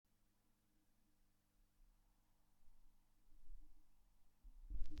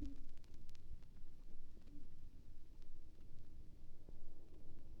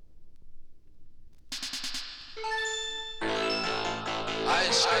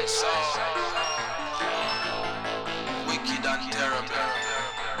Wicked and terrible.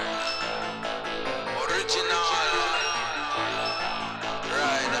 Original.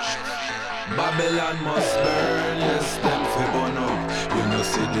 Babylon must burn, yes, them fi burn up. You know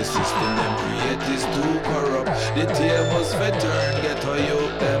see the system them create is too corrupt. The tables fi turn, get a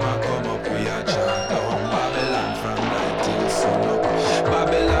youth them a come up. We a chant down Babylon from night till sun up.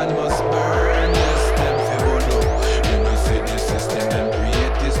 Babylon must burn, yes, them fi burn up. You know see the system them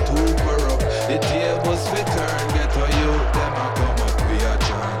create is too corrupt. The tables fi turn, get a youth them a come up. We a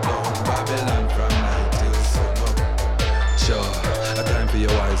chant down Babylon from night till sun up. Sure, a time for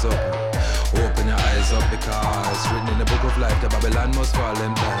your eyes up. Open your eyes up because written in the book of life, the Babylon must fall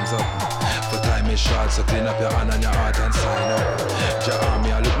them times up. For time is short, so clean up your hand and your heart and sign up. Your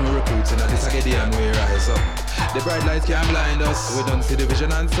army, I look no recruits, and this again we rise up. The bright lights can't blind us, we don't see the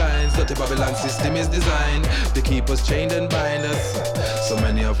vision and signs. That the Babylon system is designed to keep us chained and bind us. So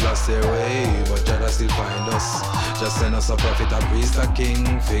many have lost their way, but Jah still find us. Just send us a prophet, a priest, a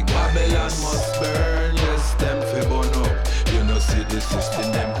king, figure. Babylon must burn, yes, them fi burn up. You know see the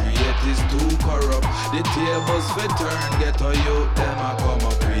system them create is too corrupt. The tables fi turn, get a youth them a come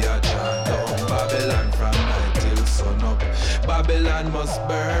up. We a chant down Babylon from night till sun up. Babylon must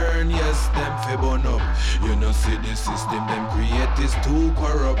burn, yes, them fi burn up. You know see the system them create is too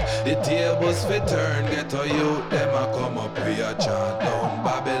corrupt. The tables fi turn, get a youth them a come up. We a chant down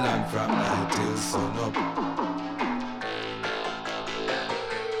Babylon from night till sun up.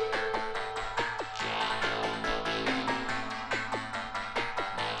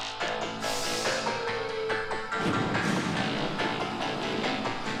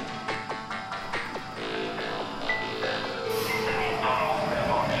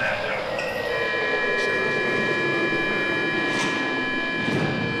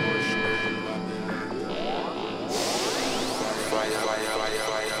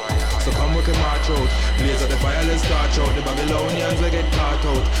 Blaze of the fire, let's start out. The Babylonians will get caught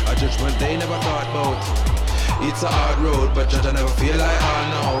out. A judgment they never thought about. It's a hard road, but Jah never feel like hard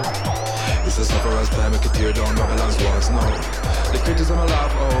now. It's a sufferer's time, make it tear down Babylon's walls now. The criticism I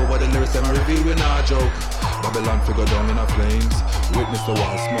laugh, oh, but the lyrics them I reveal we not joke. Babylon figure down in a flames. Witness the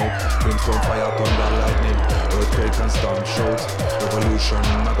wall smoke. Brimstone, fire, thunder, lightning. Earthquake and storm shout. Revolution,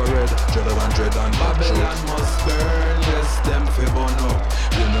 naga red. Dreader and dread and Babylon must burn, yes, them fi burn up.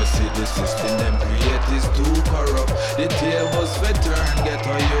 You know see the system them create is too corrupt. The tables fi turn, get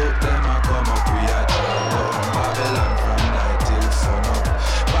a youth them a come up. We a chant down Babylon from night till sun up.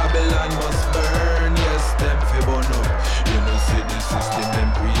 Babylon must burn, yes, them fi burn up. You know see the system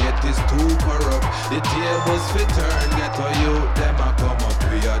them create is too corrupt. The tables fi turn, get a youth them a come up.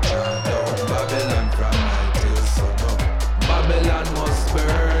 We a chant down Babylon from night till sun up. Babylon must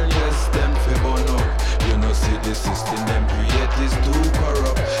burn, yes, them fi burn up. You know see the system them create is too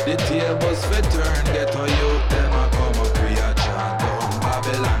corrupt. The tables fi turn, get a youth them a come up. We a chant down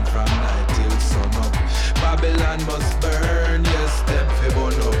Babylon from night till sun up. Babylon must burn, yes, them fi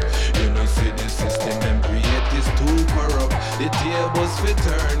burn up. You know see the system them create is too corrupt. The tables fi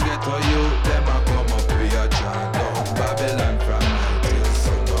turn, get a youth them a come up. We a chant down Babylon from night till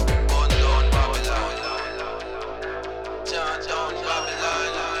sun up. Burn down Babylon, chant down Babylon.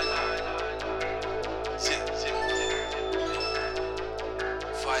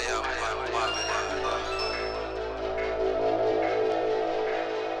 Fire, Babylon.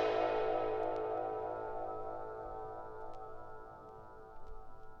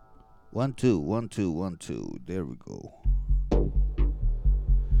 1 2 1 2 1 2. There we go.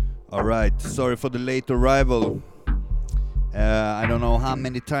 All right. Sorry for the late arrival. I don't know how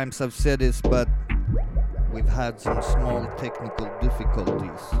many times I've said this, but we've had some small technical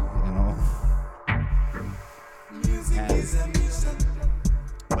difficulties, you know.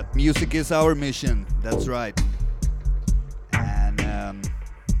 But music is our mission. That's right. And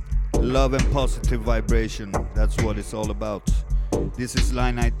love and positive vibration. That's what it's all about. This is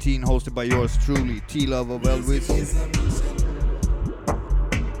Line 19, hosted by yours truly, T-Love of Elvis.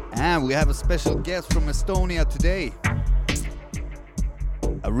 And we have a special guest from Estonia today.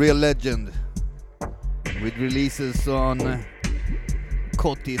 A real legend with releases on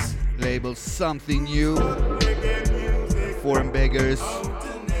Koti's label Something New, Foreign Beggars,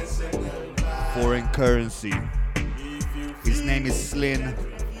 Foreign Currency. His name is Slin.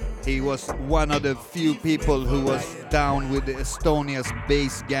 He was one of the few people who was down with the Estonia's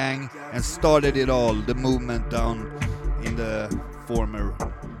bass gang and started it all, the movement down in the former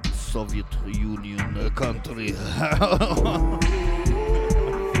Soviet Union country.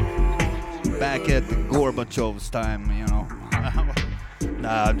 Back at Gorbachev's time, you know.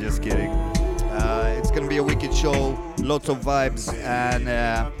 Nah, I'm just kidding. It's gonna be a wicked show, lots of vibes, and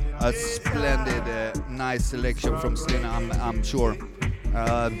a splendid, nice selection from Slin, I'm sure.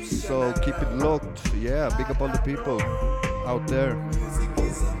 So keep it locked. Yeah, big up all the people out there.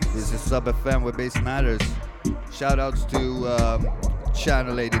 This is Sub FM where bass matters. Shout outs to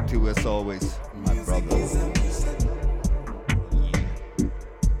Channel 82 as always, my brother.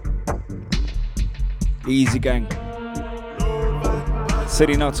 Easy gang.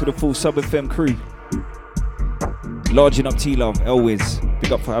 Sending out to the full Sub FM crew. Larging up T-Love, always.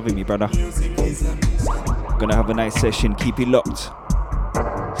 Big up for having me, brother. Gonna have a nice session, keep it locked.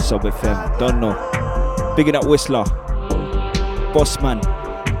 Sub FM, don't know. Bigging up Whistler. Bossman.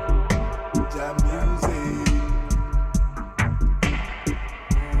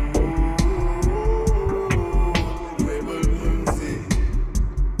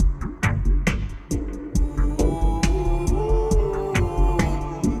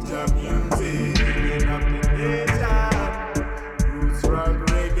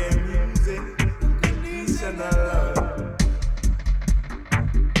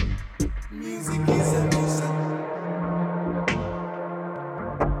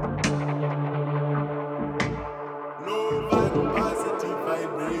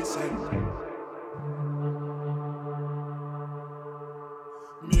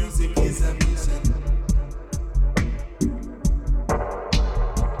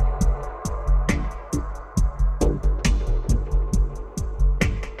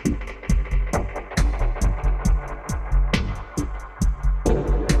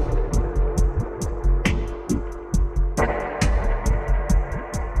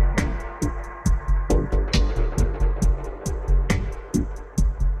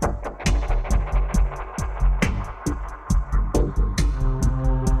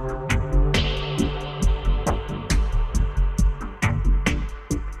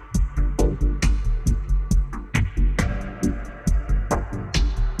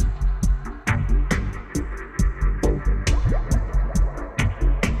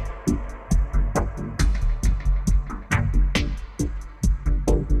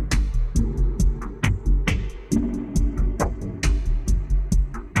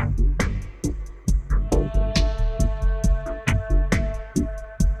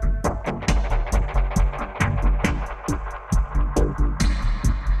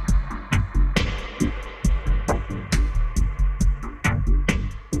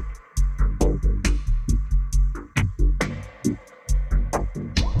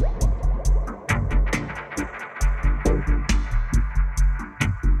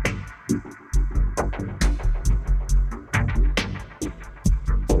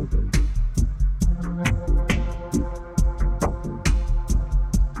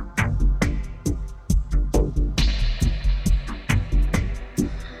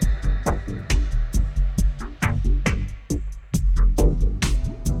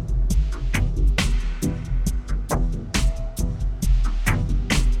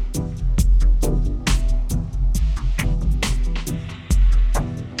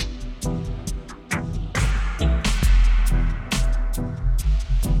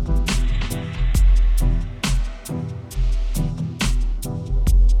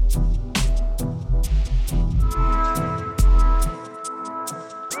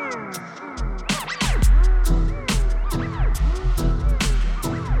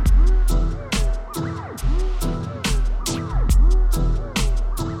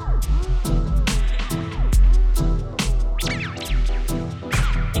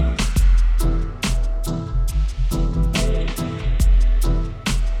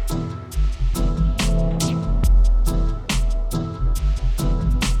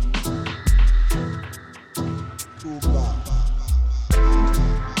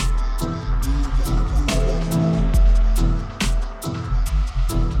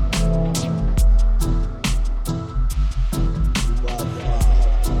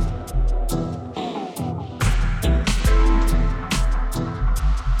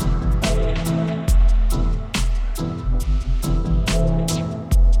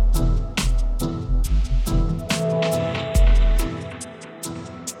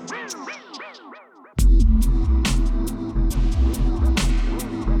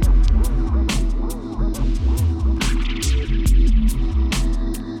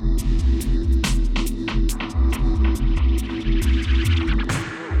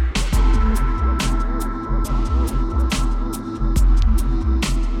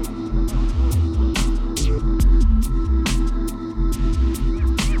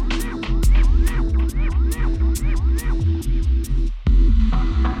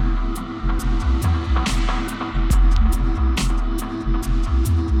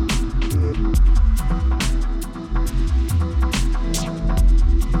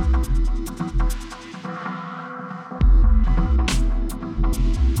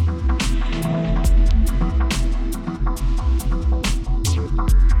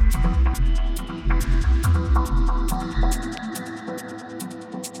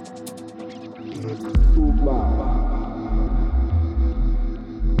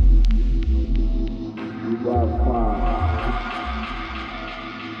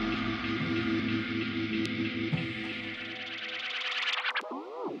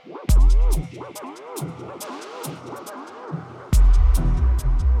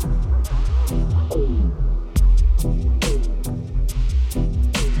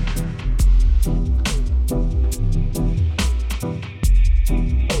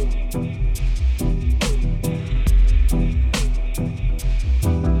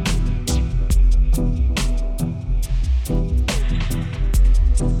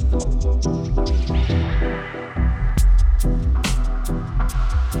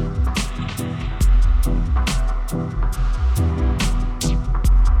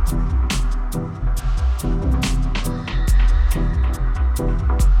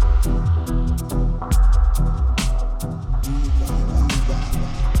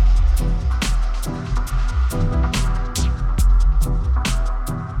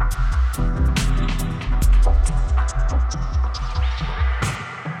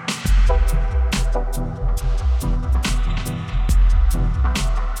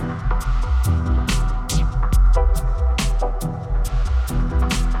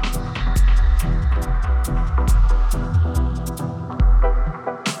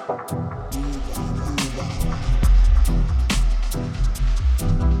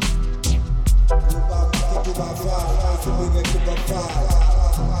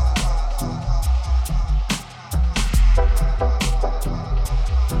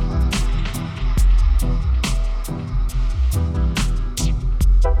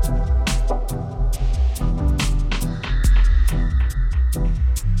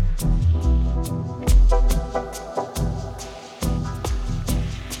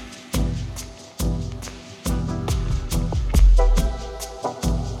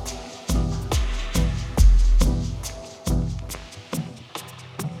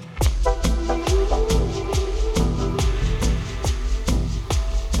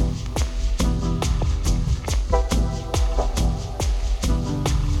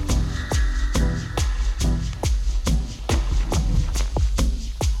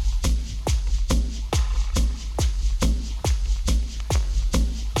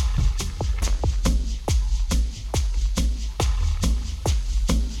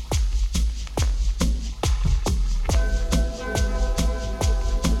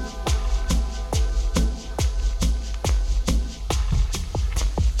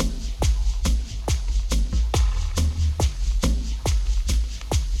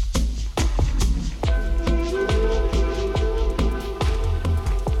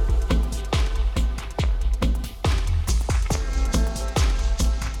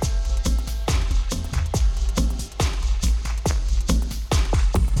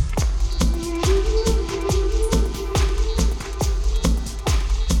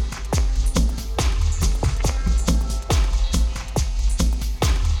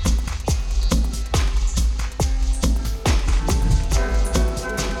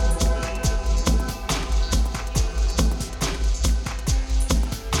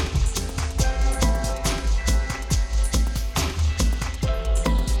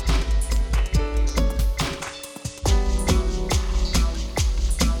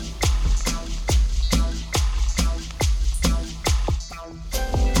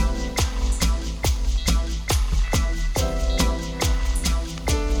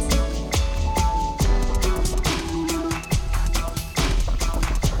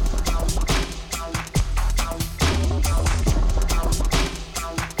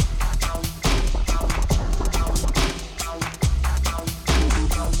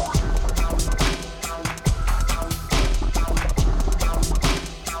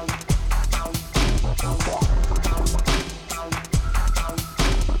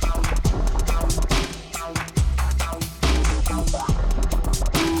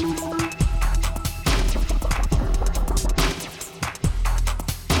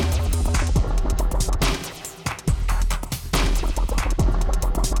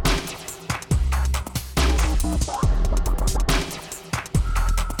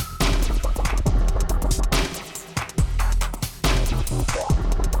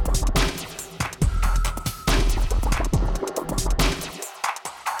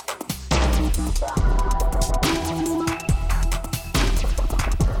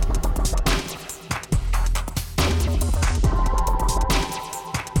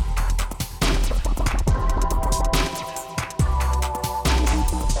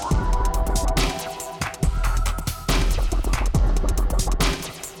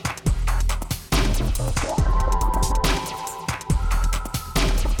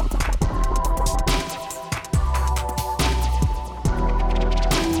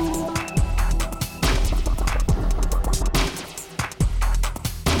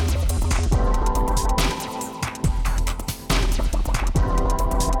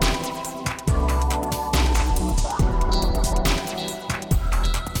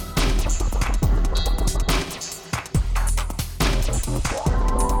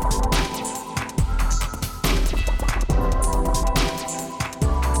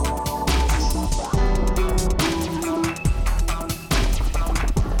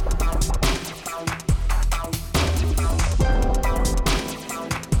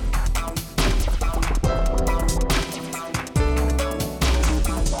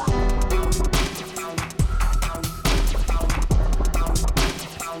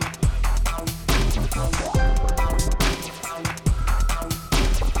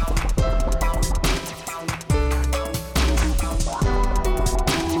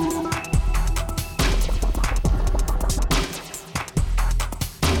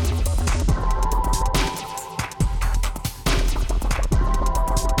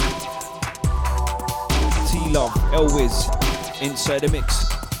 inside the mix.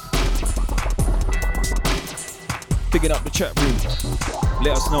 Picking up the chat room.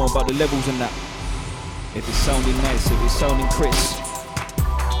 Let us know about the levels and that. If it's sounding nice, if it's sounding crisp.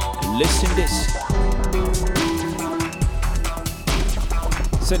 Listen this.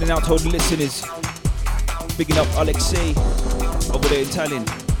 Sending out to all the listeners. Picking up Alexei over there in Tallinn.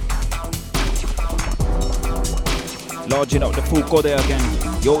 Larging up the full Godea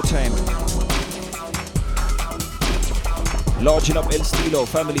gang. Your time. Larging up El Stilo,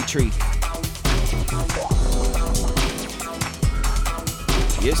 family tree.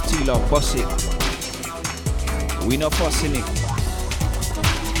 Yes, T-Love, boss it. We not fussing it.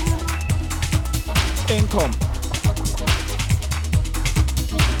 Income.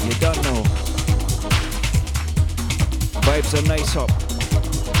 You don't know. Vibes are nice up.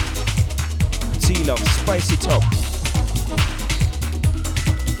 T-Love, spice it up.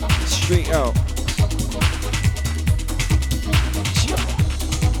 Straight out.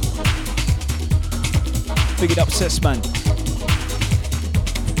 Big it up, Sessman.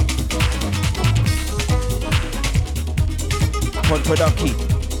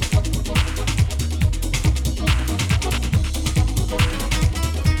 Producky.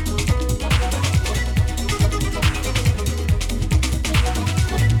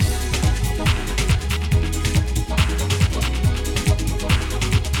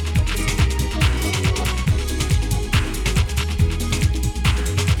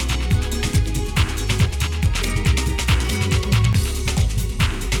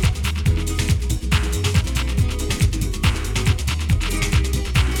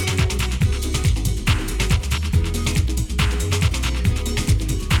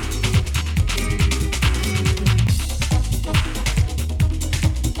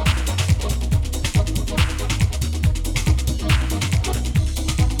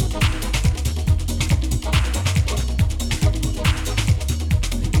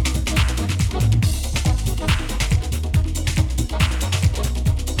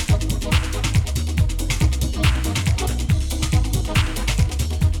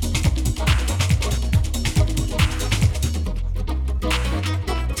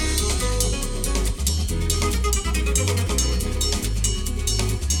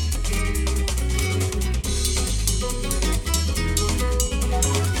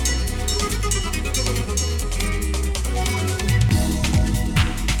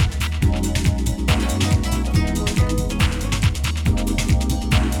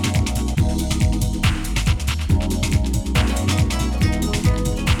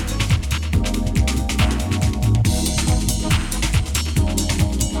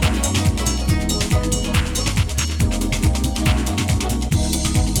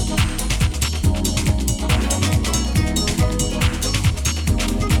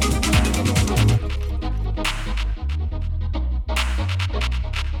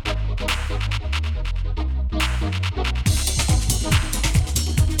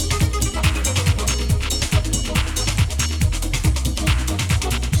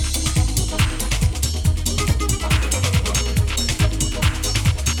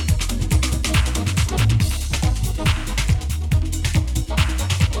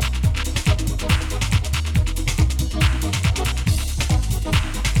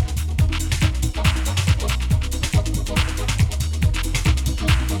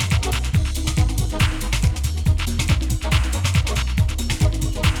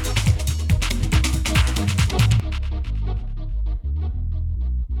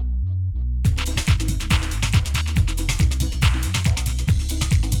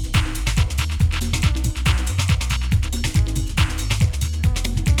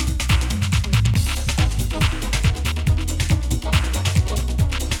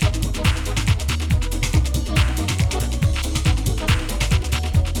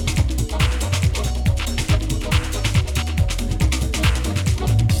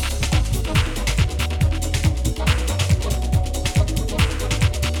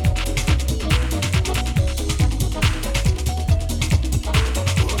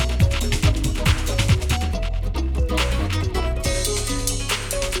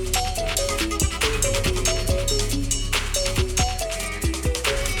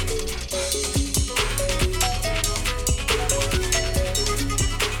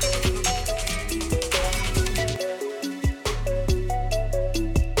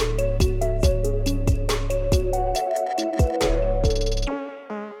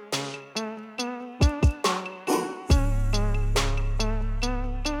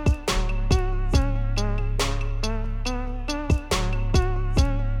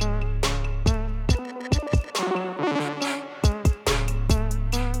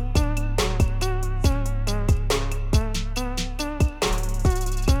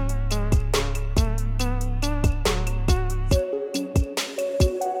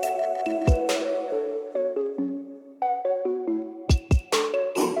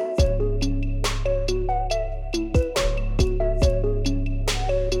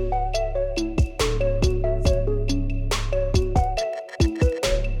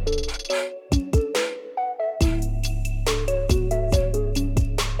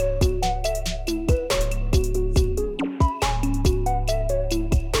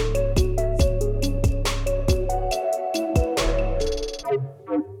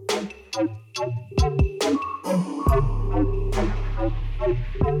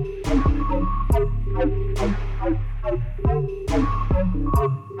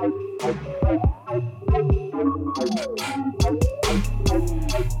 I'm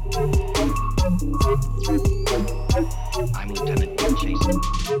Lieutenant Dick Jason.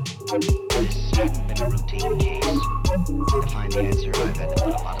 This hadn't been a routine case. To find the answer, I've had to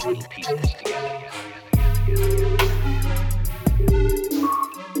put a lot of little pieces together.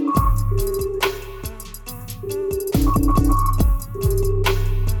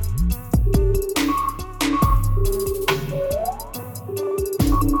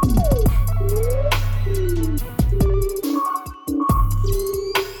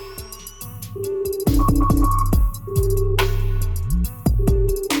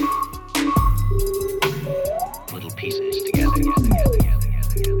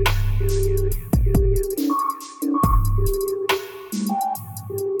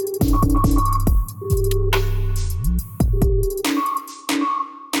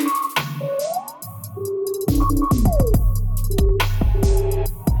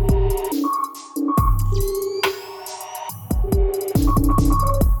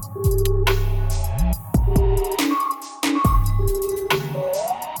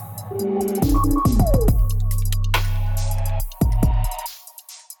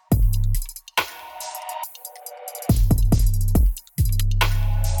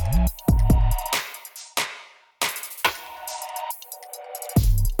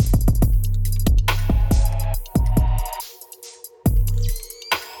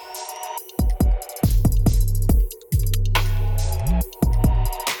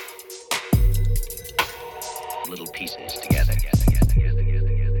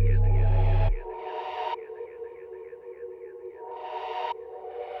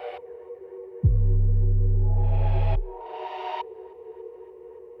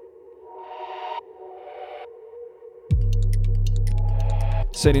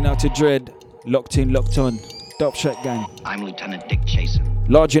 Sending out to Dread, locked in, locked on, Dub Shack Gang. I'm Lieutenant Dick Jason.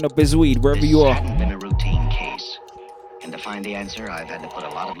 Larging up his weed wherever you are. This hadn't been a routine case. And to find the answer, I've had to put a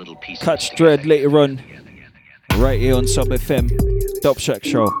lot of little pieces Catch together. Dread later on, right here on Sub FM, Dub Shack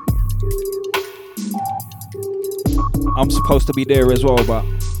Show. I'm supposed to be there as well, but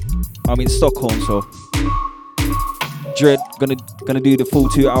I'm in Stockholm, so Dread gonna do the full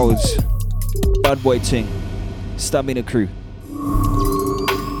 2 hours. Bad boy thing. Stamina crew.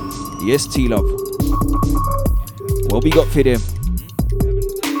 Yes, T-Love. What we got for them?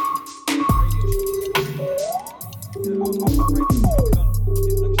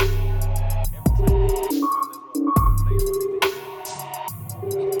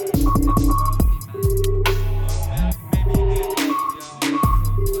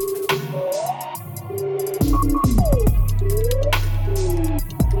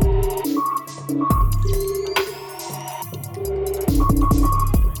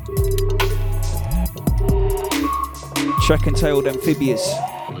 Track and tailed amphibious.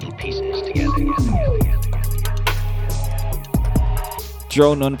 Little pieces together.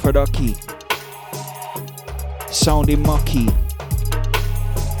 Drone on Producky. Sounding mucky.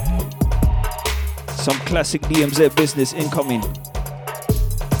 Some classic DMZ business incoming.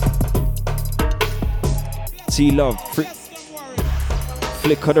 T-Love.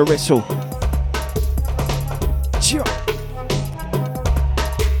 Flick of the wrestle. Cheer.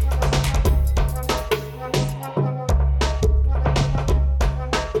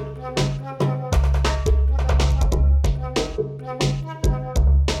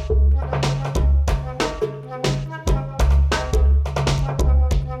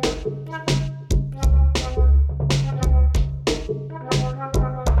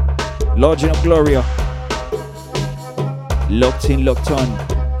 Larging up Gloria. Locked in, locked on.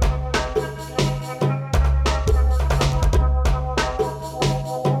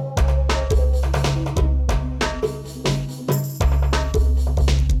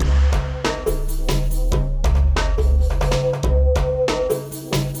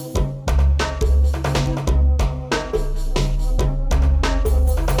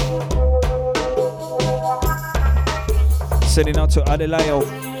 Sending out to Adelayo.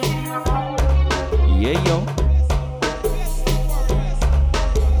 Yeah, yo.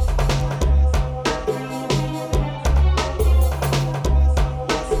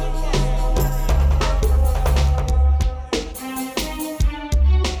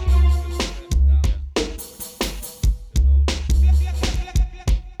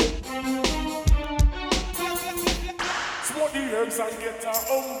 Smoke the herbs and get our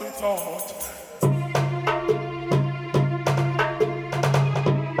own bit out.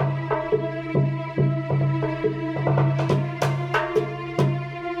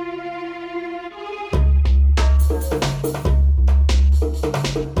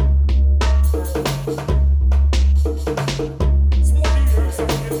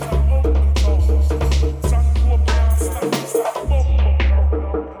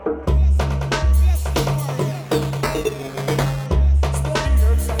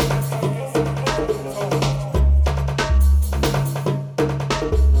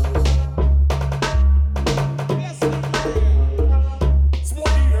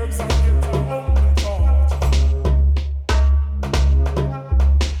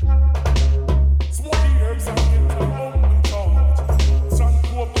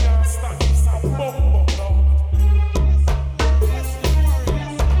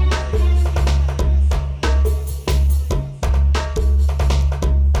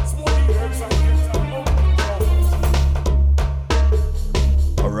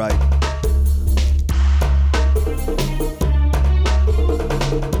 right.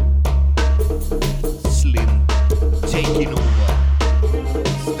 Slim taking over,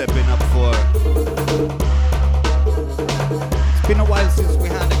 stepping up for. It's been a while since we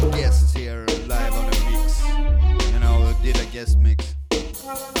had a guest here live on a mix. You know, did a guest mix.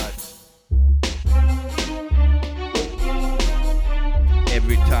 But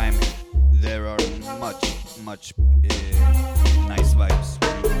every time there are much nice vibes.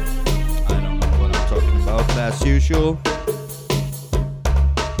 I don't know what I'm talking about as usual.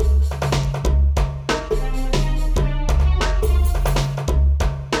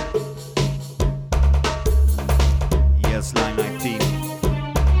 Yes, line 19.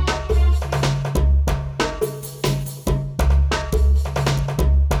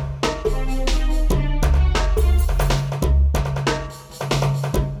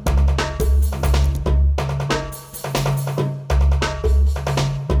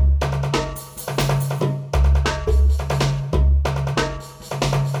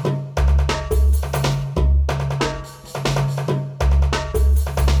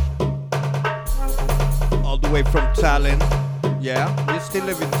 From Tallinn. Yeah, you still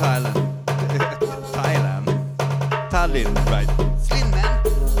live in Thailand. Thailand. Tallinn, right. Slim, man.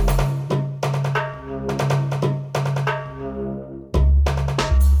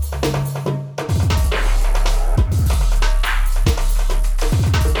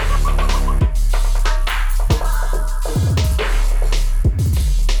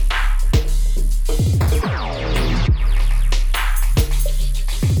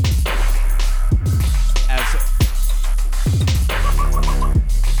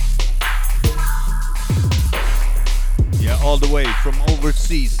 All the way from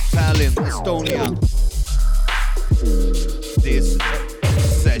overseas, Tallinn, Estonia. These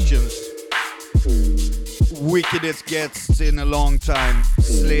sessions, wickedest guests in a long time.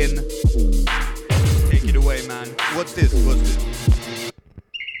 Slin, take it away, man. What's this?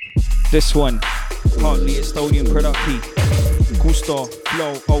 This one, partly Estonian production. Gusto,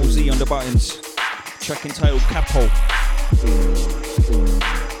 Flow, OZ on the buttons. Track entitled Capo.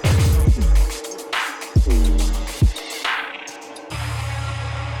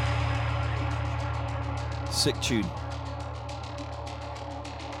 Sick tune.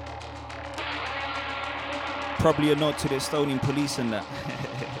 Probably a nod to the Estonian police and that.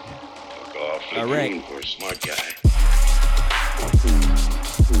 Fuck off. Alright. For a smart guy.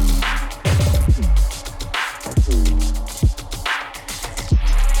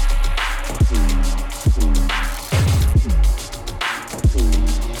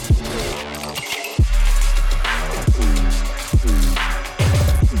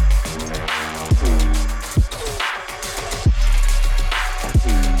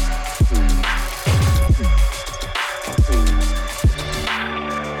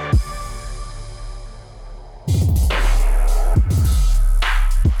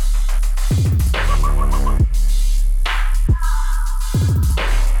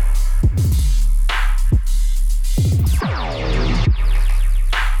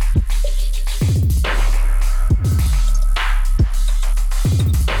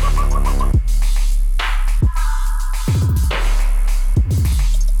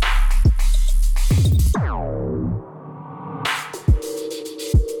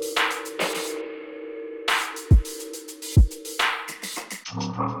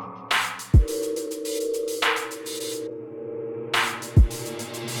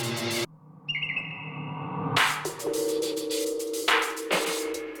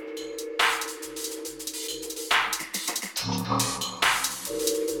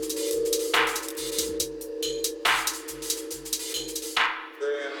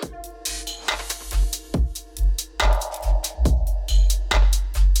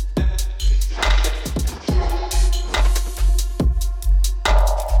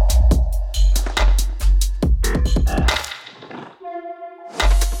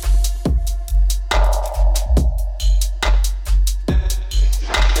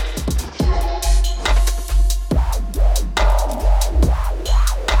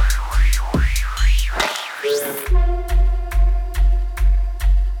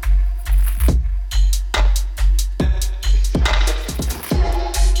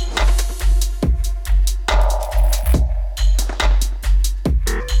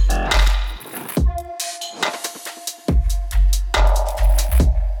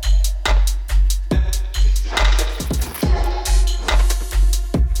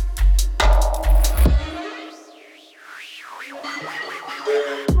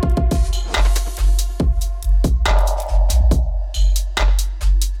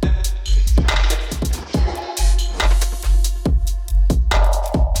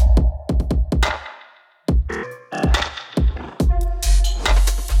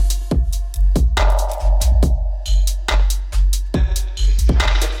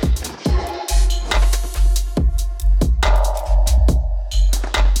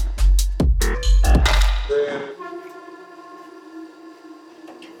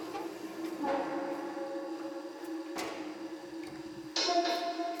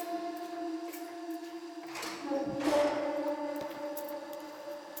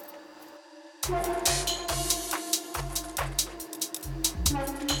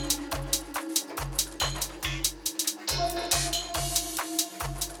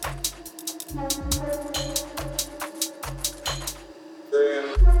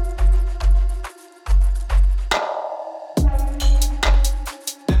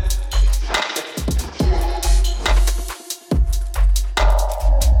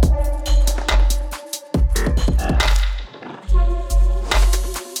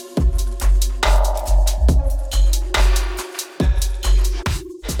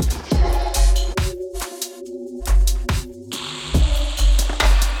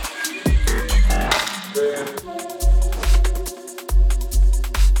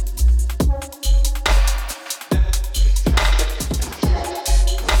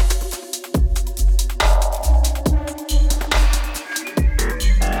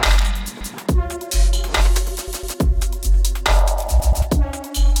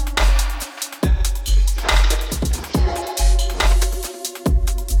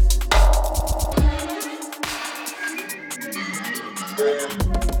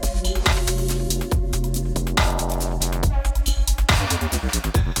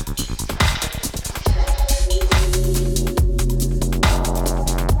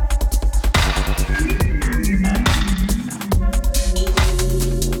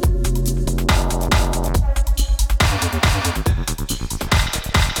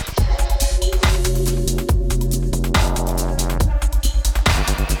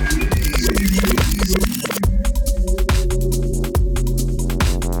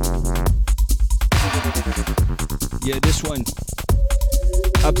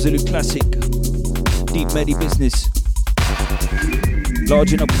 Absolute classic. Deep Medi business.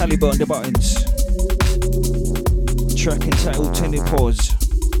 Large enough caliber on the buttons. Track entitled Tennis Pause.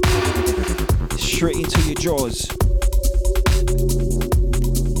 Straight into your jaws.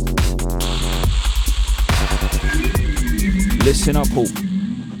 Listen up, hope.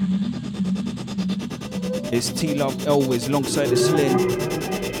 It's T-Love Elvis alongside the Slim.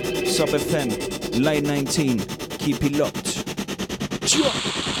 Sub FM, line 19. Keep it locked.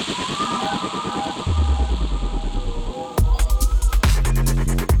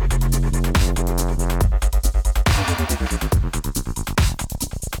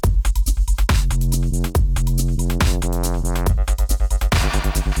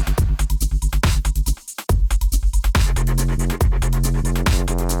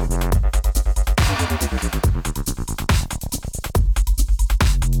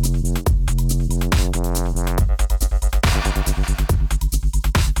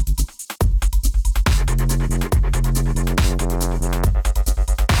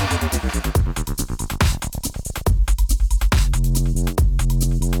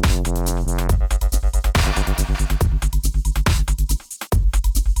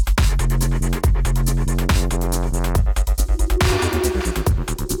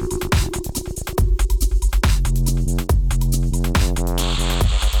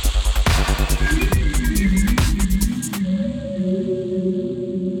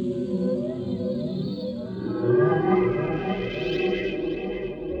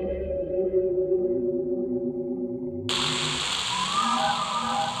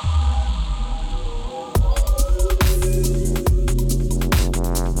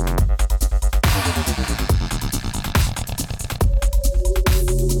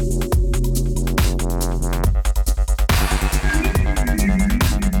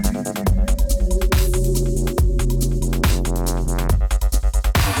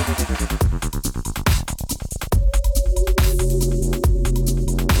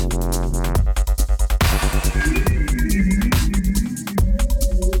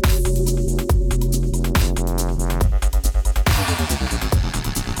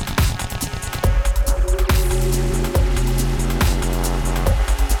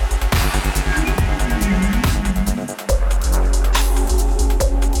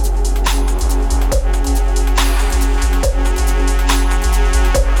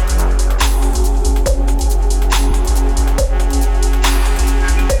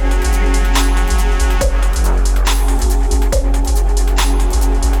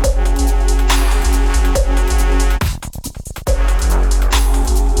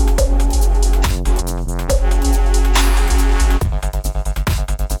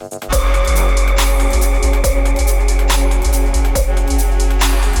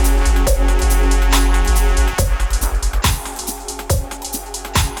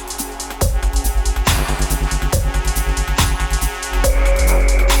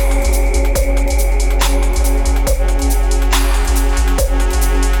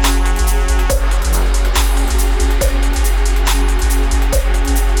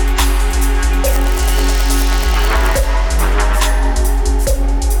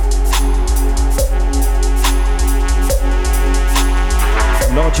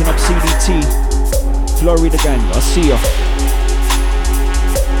 Florida gang, I see ya.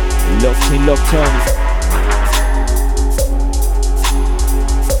 Locked in, locked on.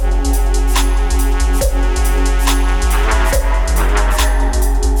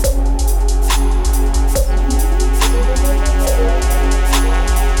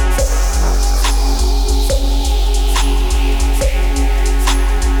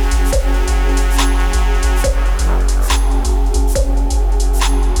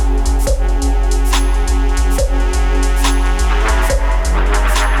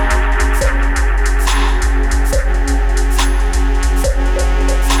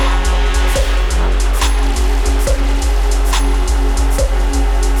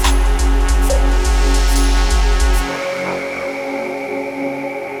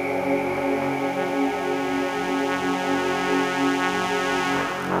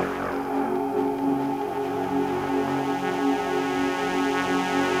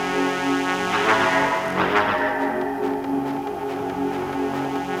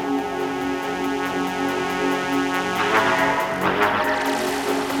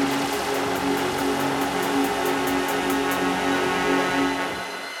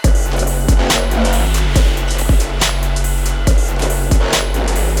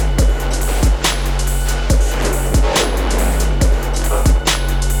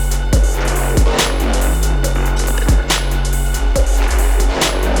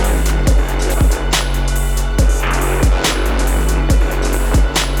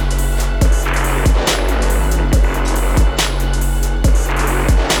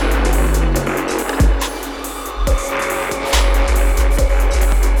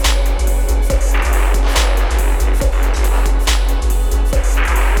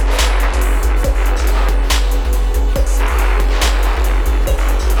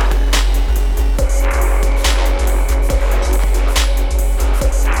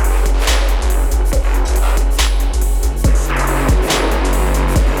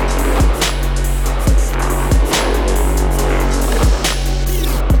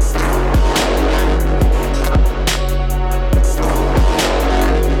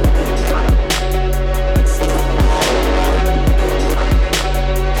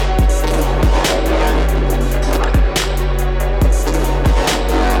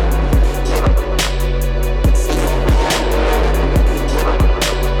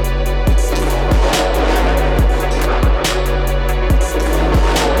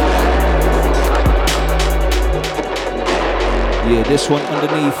 This one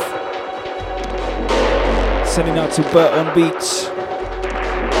underneath. Sending out to Bert on Beats.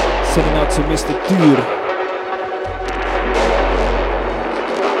 Sending out to Mr. Dur.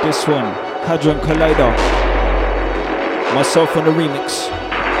 This one, Hadron Collider. Myself on the remix.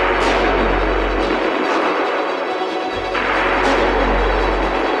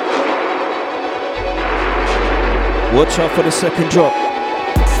 Watch out for the second drop.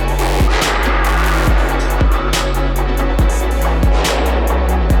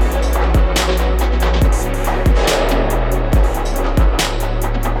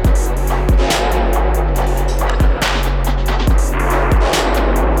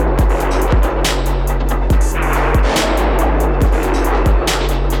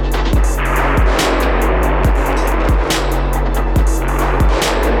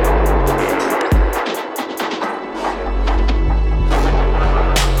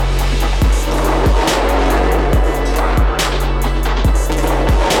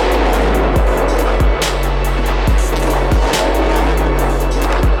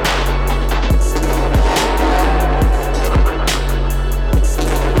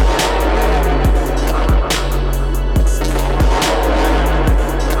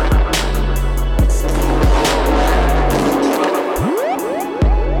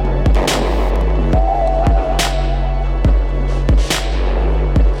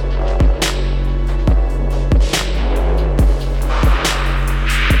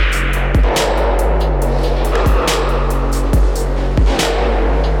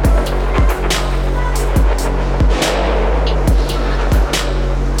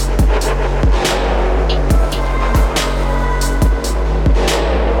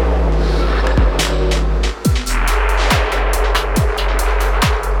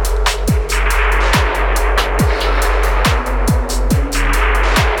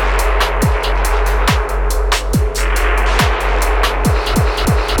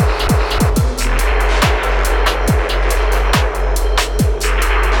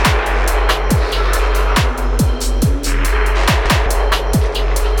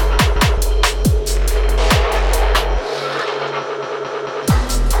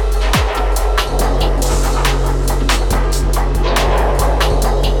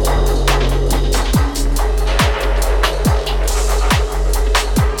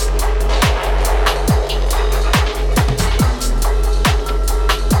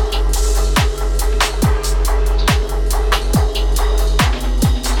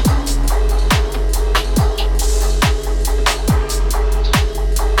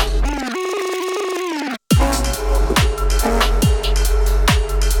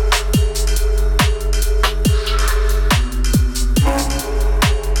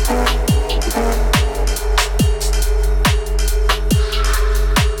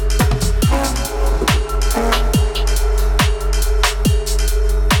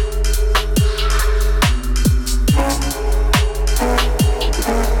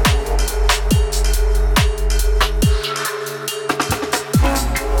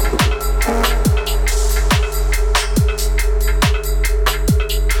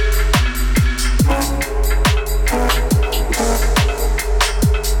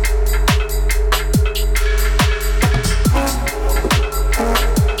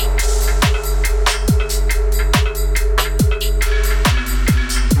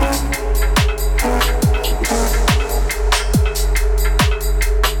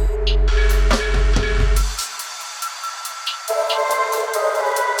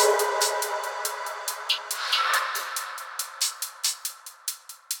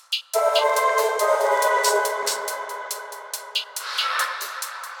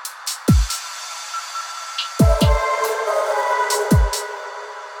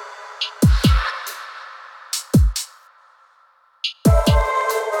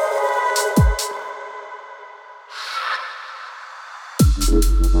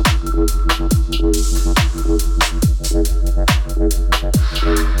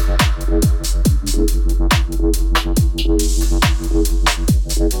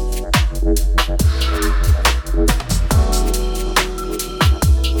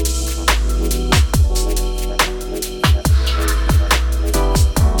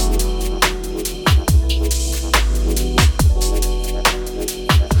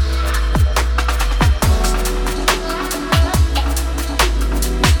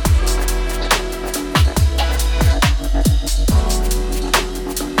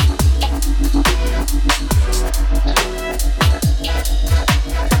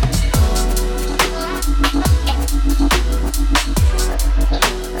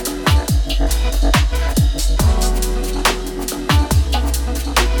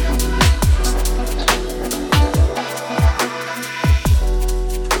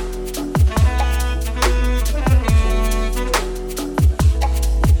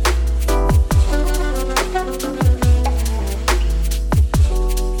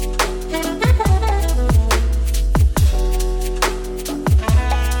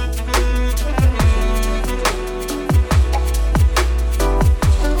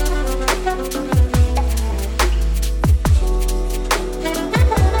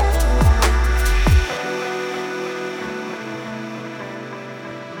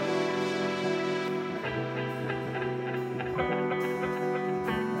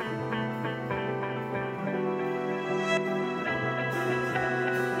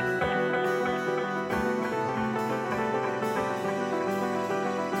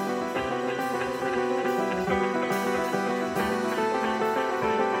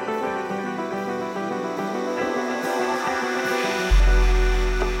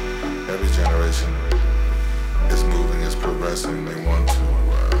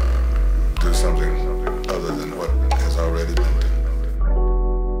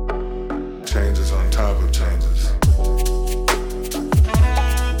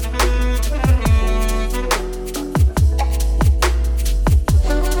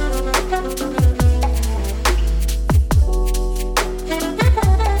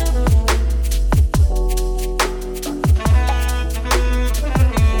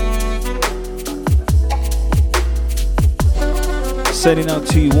 Sending out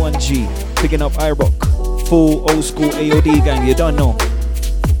to you 1G, picking up iRock, full old school AOD gang, you don't know.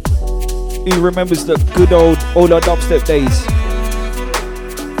 Who remembers the good old Ola dubstep days?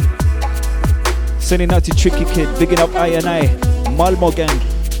 Sending out to Tricky Kid, picking up I&I, Malmo gang.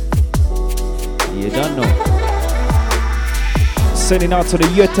 You don't know. Sending out to the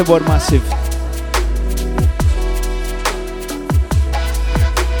Göteborg Massive.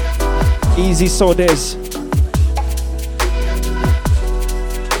 Easy Sodes.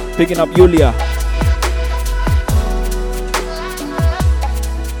 Picking up Julia.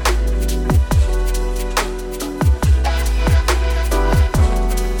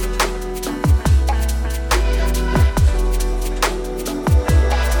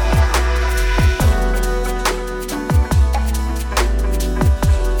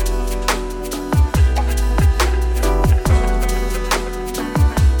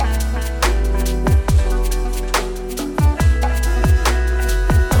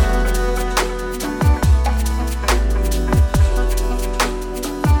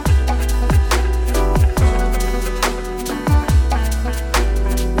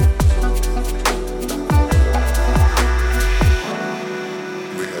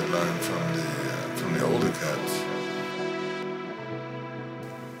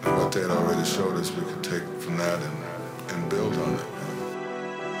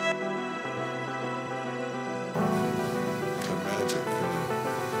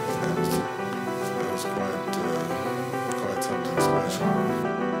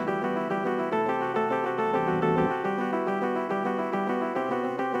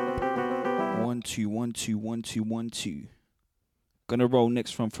 Two. Gonna roll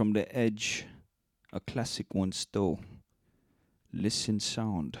next one from The Edge, a classic one still. Listen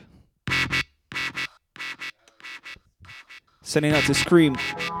sound. Sending out to Scream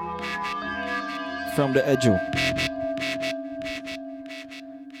from The Edge.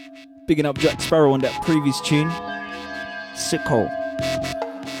 Bigging up Jack Sparrow on that previous tune. Sicko.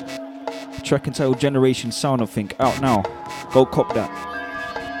 Track entitled Generation Sound, I think, out now. Go cop that.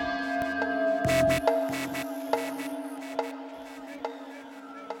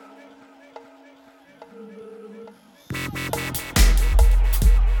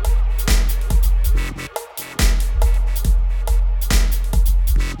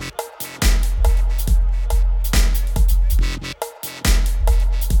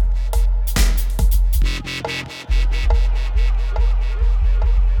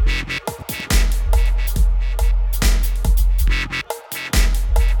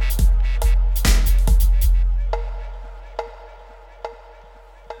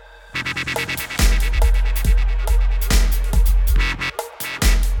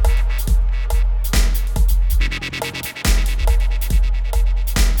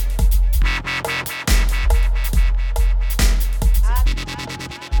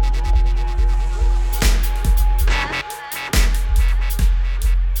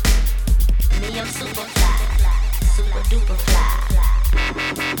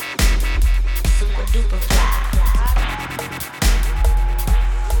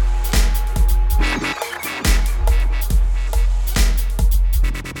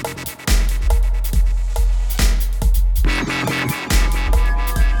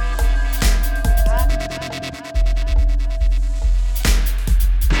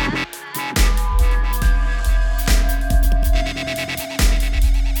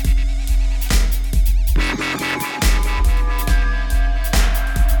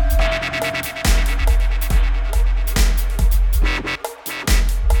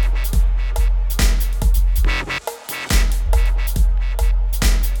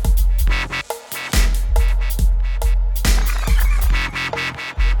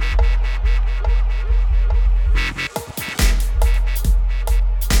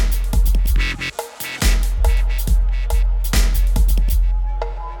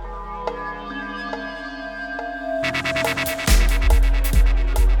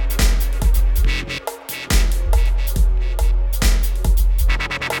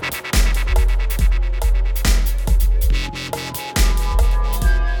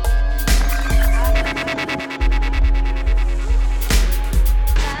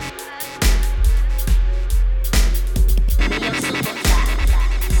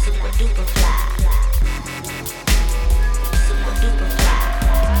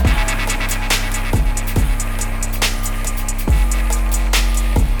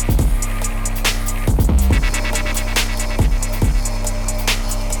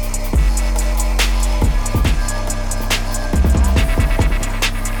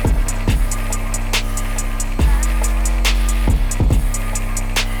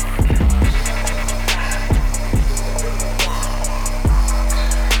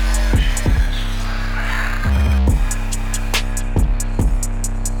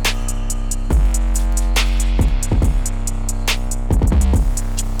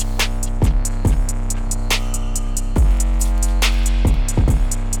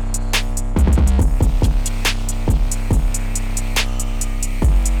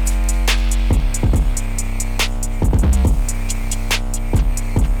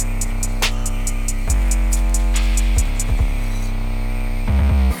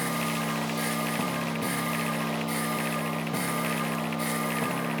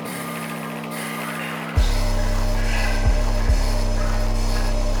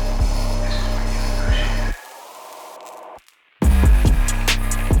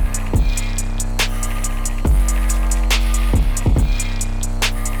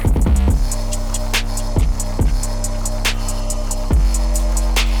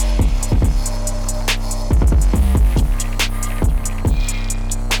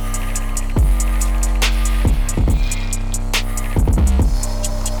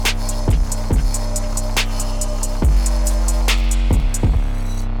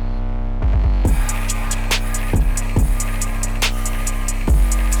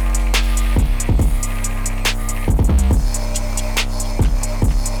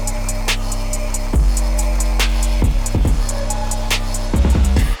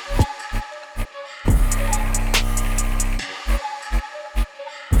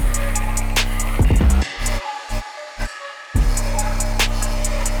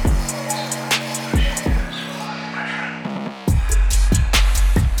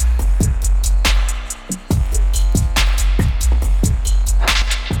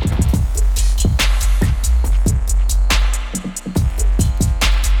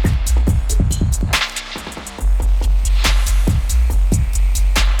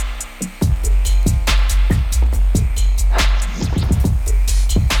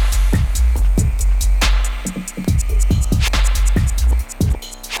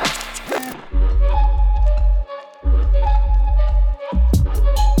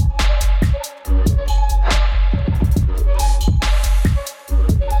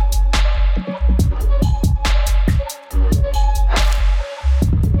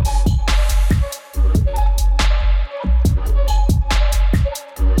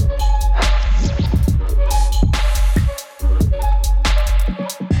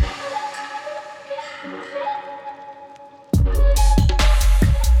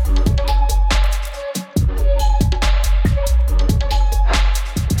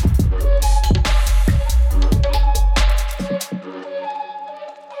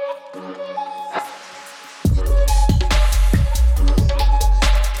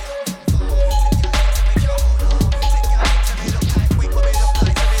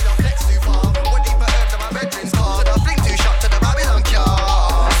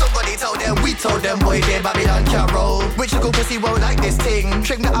 Which little pussy won't like this ting?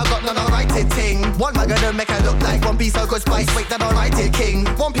 String that I got, none alright it ting. One man gonna make her look like one piece of good spice. Wait, that alright it king.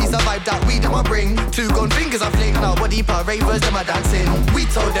 One piece of vibe that we them a bring. Two gun fingers I fling. And our body per ravers them a dancing. We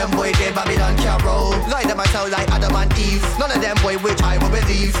told them boy they Babylon can't roll. Like them I tell like Adam and Eve. None of them boy which I will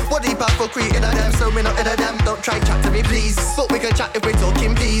believe. Body per for creating of them, so we not in of them. Don't try chat to me please. But we can chat if we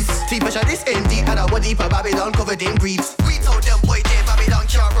talking please. T-pressure this indeed. And our body per Babylon covered in breeds. We told them boy they Babylon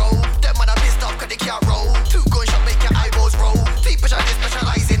can't roll. Them man are pissed off cause they can't roll. Two gunshot make your eyeballs roll. T-pressure this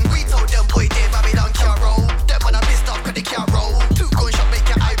specializing. We told them boy they Babylon can't roll. Them man are pissed off cause they can't roll. Two gunshot make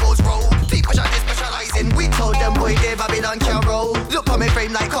your eyeballs roll. T-pressure this specializing. We told them boy they Babylon can't roll. Look on me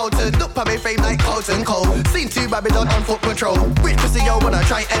frame like Colton. Look on me frame like Colton Cole. Seen two Babylon on foot control. Which pussy yo wanna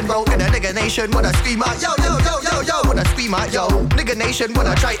try and roll. In a nigga nation wanna scream out yo yo yo yo yo. Wanna scream out yo. Nigga nation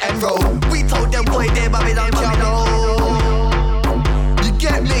wanna try and roll. We told them boy they Babylon can't roll. You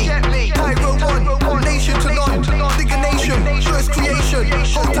get me? Tyro one, nation to none. Nigga nation, first creation.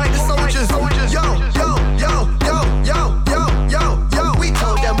 Hold tight the soldiers. Yo yo yo yo yo yo yo yo. We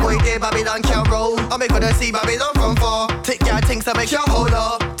told them boy they Babylon can't roll. I make gonna see Babylon from far. Tick ya things to make you hold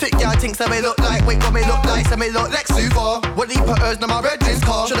up. Tick ya things to me look like. Wait what me look like. So me look like Suva. What he put hers in my red drinks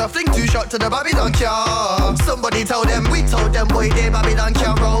car. Should I fling two shot to the Babylon car? Somebody told them. We told them boy they Babylon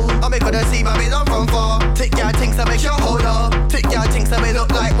can't roll. I make gonna see Babylon from far. Tick ya things to make you hold up. Tick ya things to me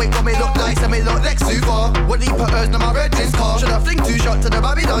look like. Wait what me look like. So me look like Suva. What he put hers in my red drinks car. Should I fling two shot to the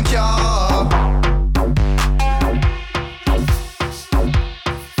Babylon car?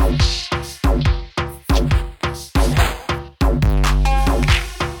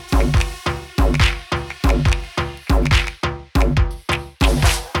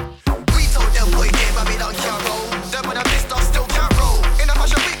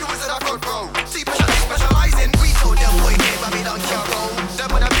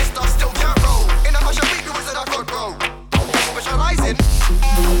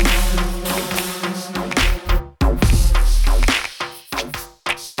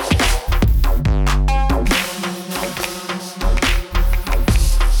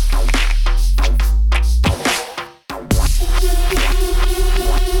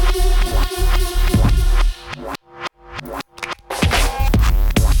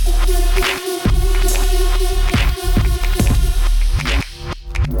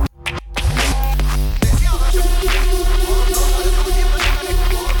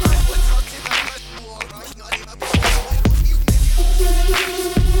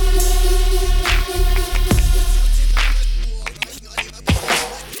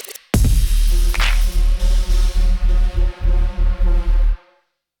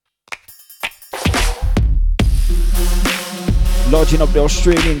 Larging up the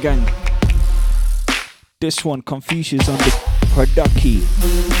Australian gang. This one, Confucius on the Producky.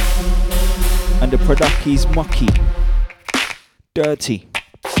 And the Producky's Mucky. Dirty.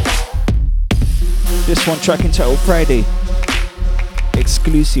 This one, track entitled Friday.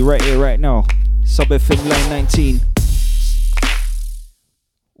 Exclusive right here, right now. Sub FM Line 19.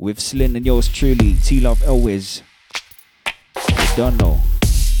 With Slyn and yours truly, T-Love Elwiz. You don't know.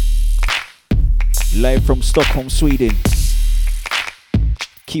 Live from Stockholm, Sweden.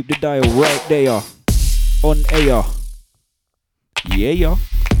 Keep the dial right there. On air. Yeah.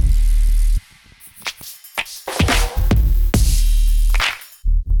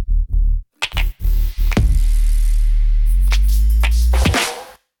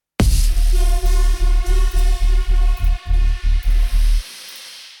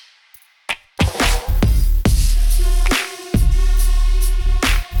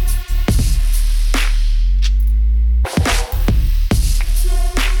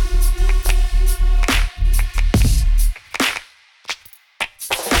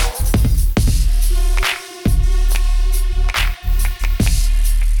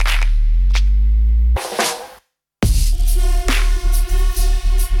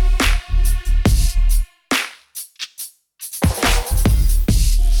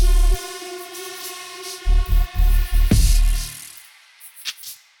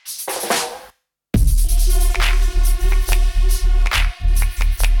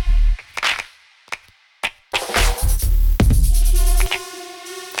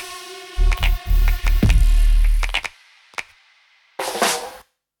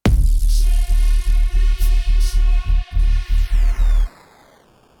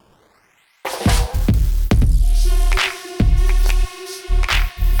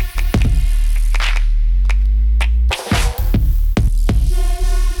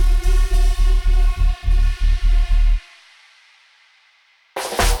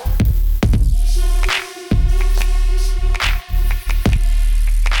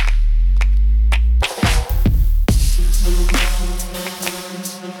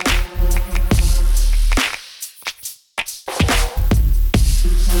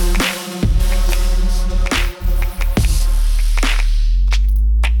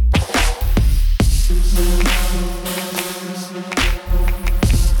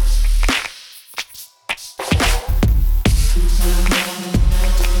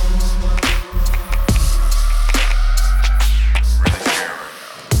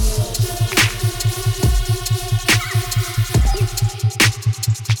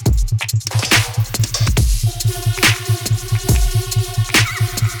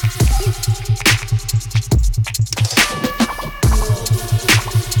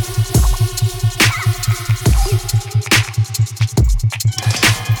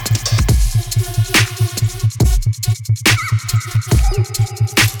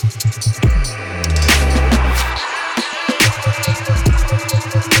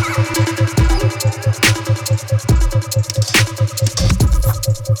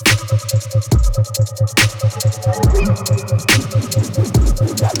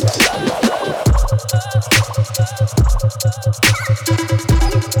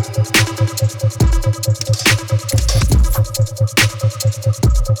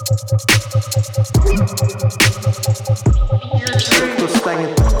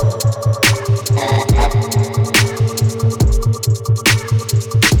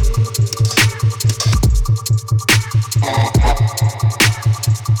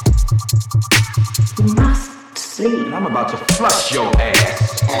 I'm about to flush your ass.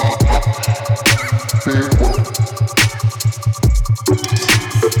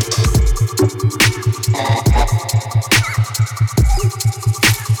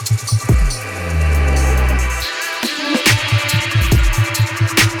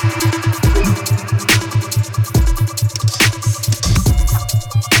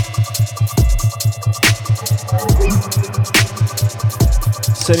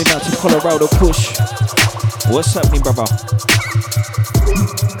 Sending out to Colorado Push. What's happening, brother?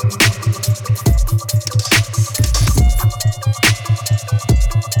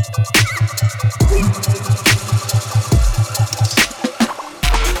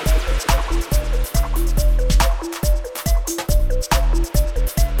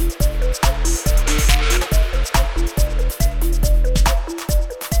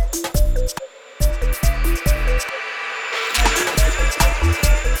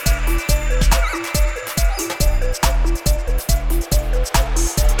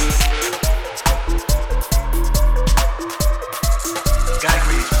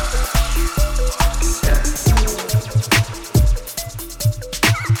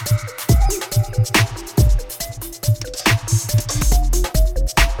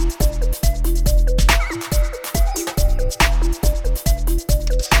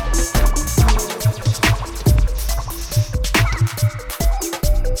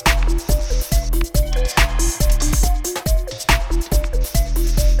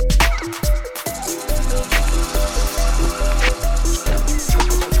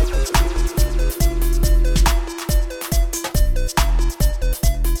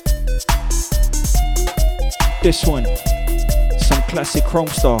 This one, some classic Chrome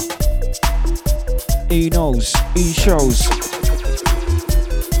Star. He knows, he shows.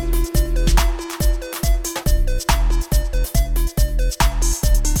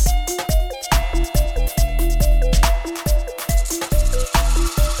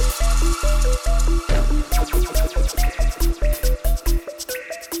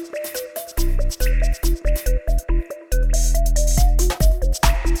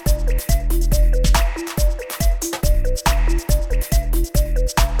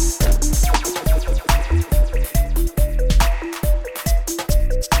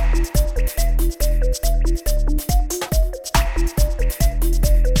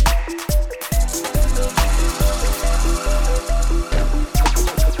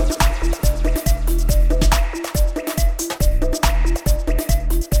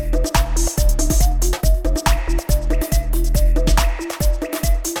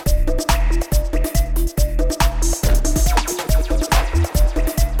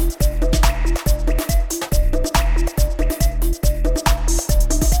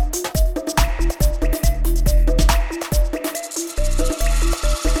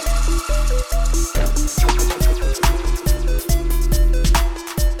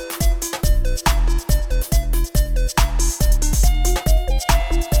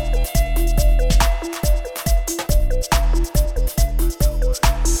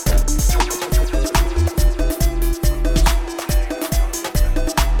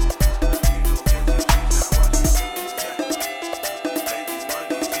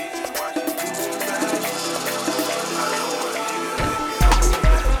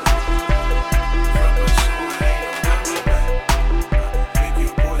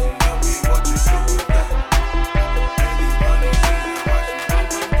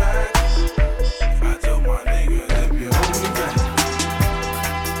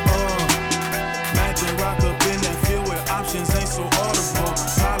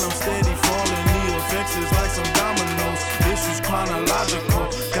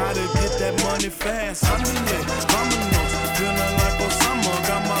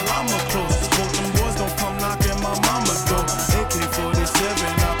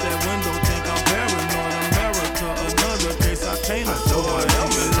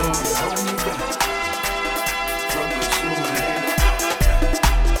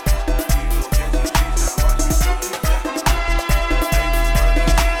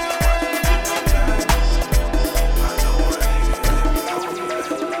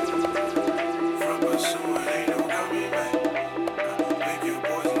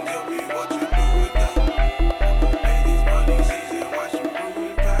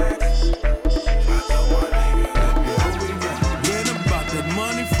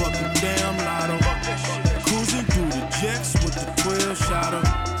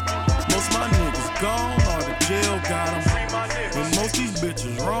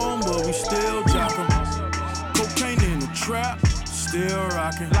 bitches wrong, but we still jack 'em. Cocaine in the trap, still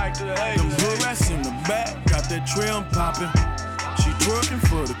rockin'. Like the them hood rats in the back, got that trim poppin'. She twerking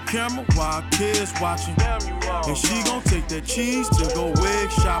for the camera while kids watching. And she gon' take that cheese to go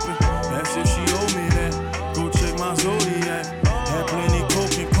wig shopping. That's if she owe me that. Go check my Zodiac. Had plenty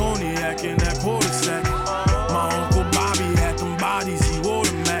coke and cognac in that quarter sack. My Uncle Bobby had them bodies, he wore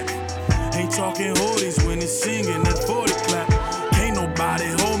the Mac. Ain't talking hoodies when it's singing that 40 clap. Can't nobody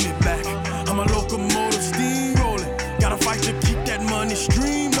hold me back. I'm a locomotive steamrolling. Gotta fight to keep that money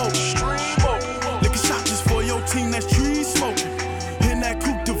stream open. Lick a shot just for your team that's tree smoking. In that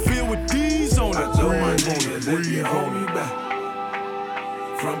coupe to fill with D's on it. I told my niggas if you hold me back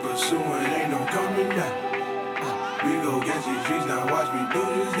from pursuing, ain't no coming back. We go get these streets, now watch me do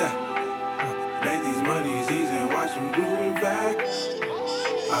just that. Make these monies easy and watch them do it back.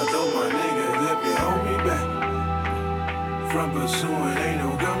 I told my niggas if you hold me back from pursuing, ain't no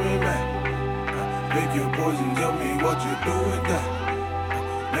coming back. Pick your poison, tell me what you do with that.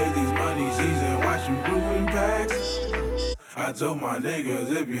 Make these monies easy and watch them do it back. I told my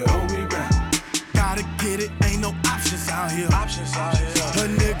niggas if you hold me back. Gotta get it, ain't no options out here. A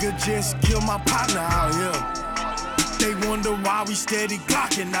nigga just killed my partner out here. They wonder why we steady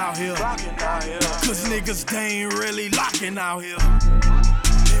glocking out here. Cause niggas, they ain't really locking out here.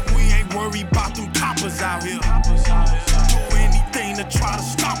 And we ain't worried about them coppers out here. Do anything to try to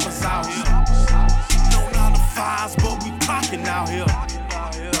stop us out here. No 9 to 5s, but we clocking out here.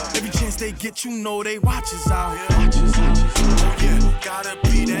 Every chance they get, you know they watch us out here. Oh yeah, gotta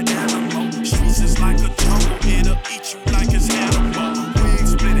be that animal. Streets is like a jungle, it'll eat you like it's animal. We ain't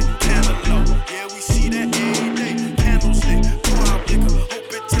split it, cantaloupe. Yeah, we see that every day. Candles lit, pour out liquor,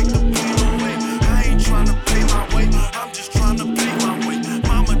 hope it take the pain away. I ain't tryna pay my way, I'm just tryna pay my way.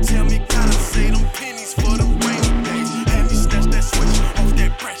 Mama tell me gotta say them pennies for the rainy days. And me snatch that switch off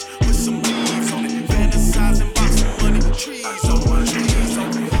that branch with some leaves on it. Fantasizing about some money, trees on it, trees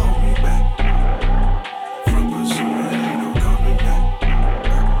on it.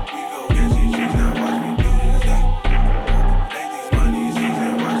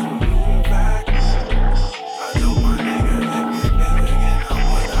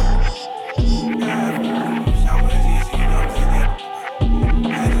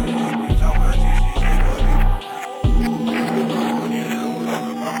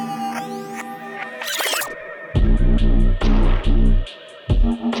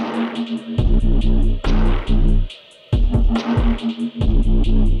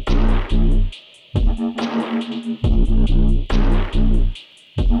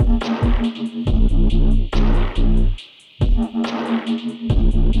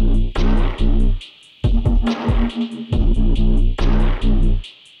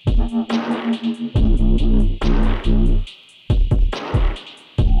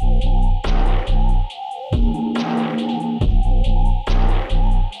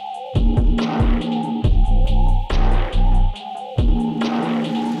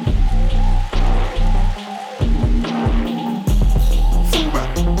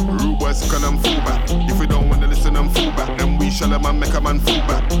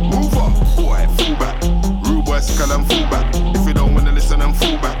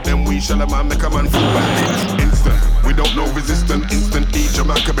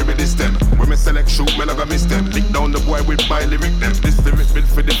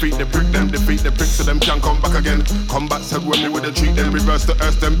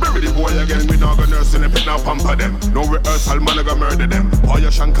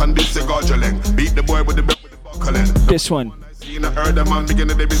 This one,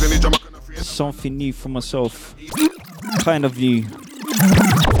 something new for myself, kind of new.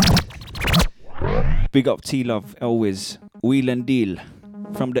 Big up T-Love, always. Wheel and Deal,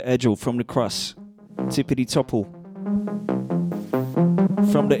 from the Edgel, from the Cross, Tippity Topple,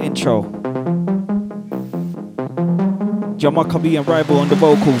 from the intro. Jamakabi and Rival on the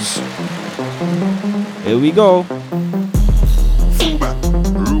vocals. Here we go.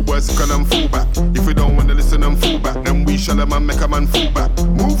 Can I'm fullback. If we don't wanna listen, I'm fullback. Then we shall a man make a man fullback.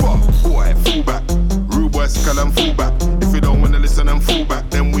 Move up, boy, fullback. Rude boys, call I'm fullback. If we don't wanna listen, I'm fullback.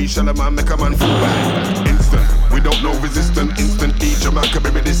 Then we shall a man make a man fullback. Instant, we don't know resistance. Instant D, Jamaica,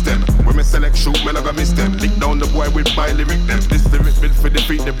 baby, this them. When me select shoot, man, I got miss them. Lick down the boy with my lyric them. This lyric bit for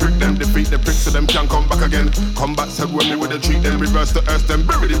defeat the prick them. Defeat the prick so them can come back again. Come back, said when me with a treat them. Reverse the earth, them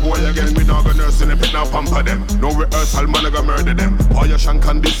bury the boy again. We not gonna nurse in the pit now, pamper them. No rehearsal, man, I got murder them. All your shank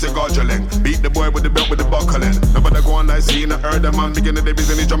and this cigar gelling. Beat the boy with the belt with the buckling. Nobody go on like seeing a heard the man. Beginning the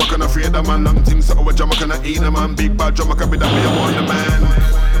business, Jamaica, not afraid the man. Nothing so over Jamaica, not eat the man. Big bad Jamaica, be that me, I want the man.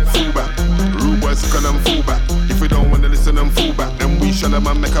 Fullback, rude boy, boy sickle and fall back. If we don't wanna listen and fall back, then we shall a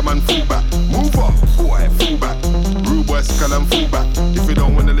man make a man fall back. Move up, boy, fall back. Rude boy sickle and fall back. If we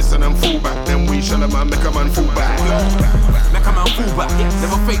don't wanna listen and fall back, then we shall a man make a man fall back. Make a man fall back.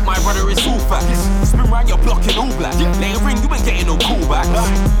 Never fake, my brother, it's all facts. Spin round your block in all black. Later ring, you ain't getting no callback.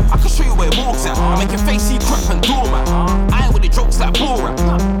 I can show you where it walks at. I make your face see crap and doormat. I ain't with the jokes like Borat.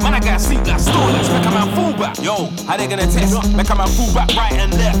 Man, I gotta sleep like Snorlax. Make a man fall back. Yo, how they gonna test? Make a man fall back right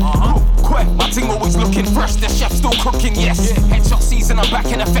and left. Quick, my team always looking fresh. The chef still cooking, yes. Headshot season, I'm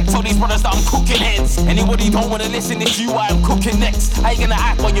back in effect. Tell these brothers that I'm cooking heads. Anybody don't wanna listen, it's you I'm cooking next. How you gonna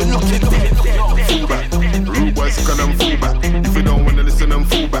act when you're looking dead? Fall back. Rude boy sickle and fall back. If we don't wanna listen and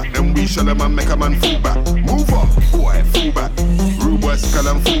fall back, then we shall a man make a man fall back. Move up, boy, fall back. Rude boy sickle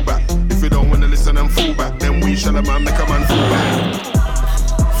and fall back. If we don't wanna listen and fall back, then we shall a man make a man fall back.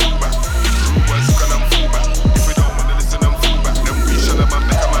 Fall back. Rude boy sickle and fall back. If we don't wanna listen and fall back, then we shall a man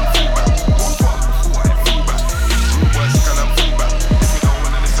make a man fall back. Move up, boy, fall back. Rude boy sickle and fall back. If we don't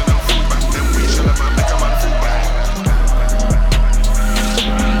wanna listen and fall back, then we shall a man make a man fall back.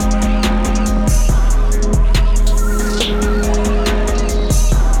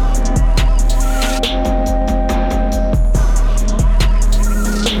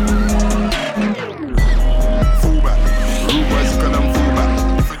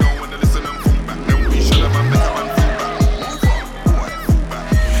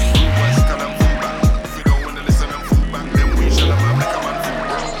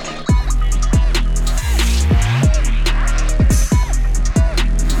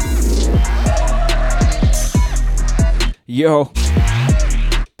 Yo,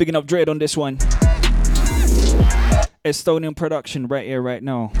 bigging up Dread on this one. Estonian production right here, right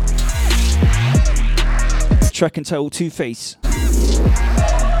now. Track entitled Two Face.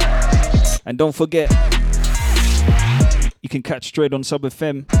 And don't forget, you can catch Dread on Sub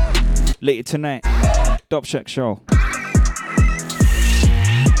FM later tonight. Dub Shack Show.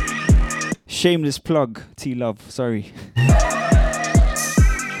 Shameless plug, T-Love, sorry.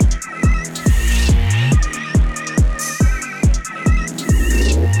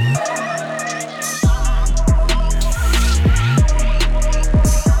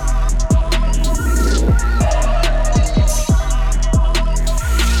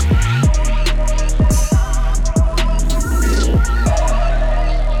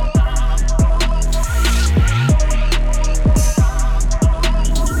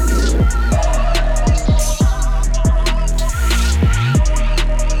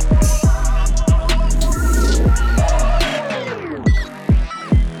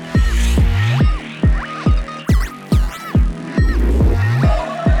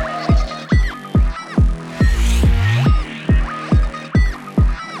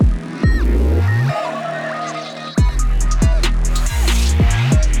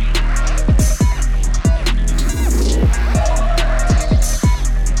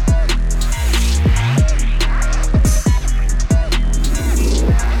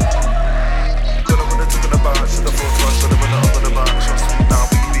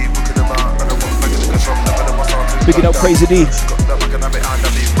 Picking up Crazy D.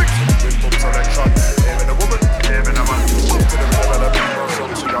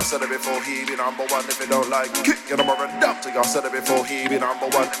 Said it before, he be number one if you don't like kick your number and up. So y'all said it before, he be number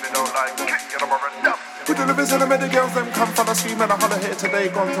one if you don't like kick your number and up. We do the visit and the girls them come from the scream and a holler here today,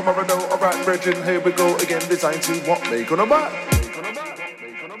 gone tomorrow no. Alright, brethren, here we go again, designed to what they gonna buy.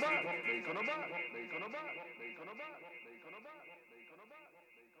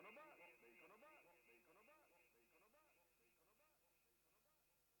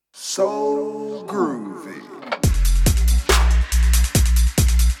 So groovy.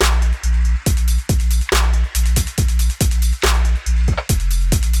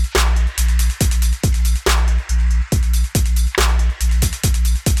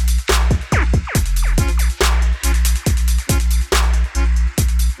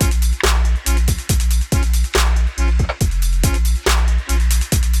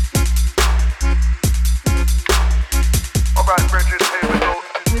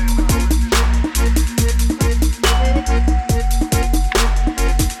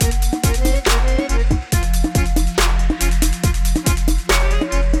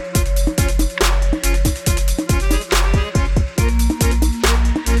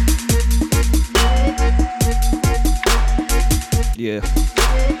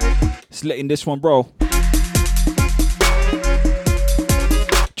 Letting this one, bro.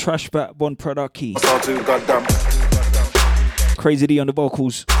 Trash Bat Bon Product Key. Crazy D on the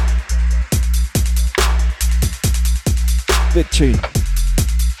vocals. Big tune.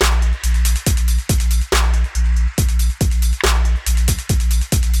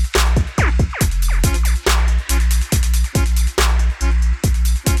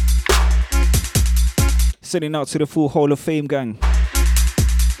 Sending out to the full Hall of Fame gang.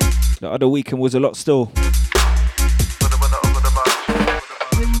 The other weekend was a lot still.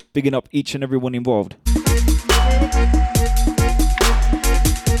 Bigging up each and everyone involved.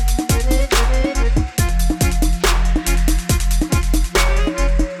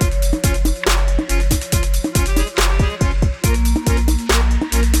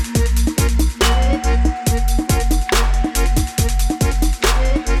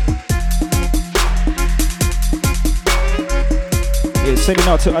 Sending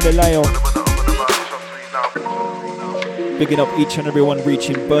out to Adelayo. Bigging up each and everyone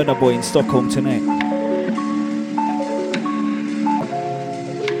reaching Burna Boy in Stockholm tonight.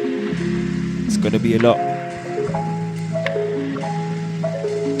 It's gonna be a lot.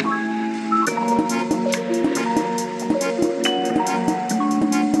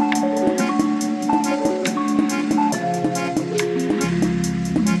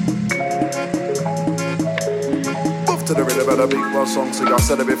 To the rhythm of the big one song, so y'all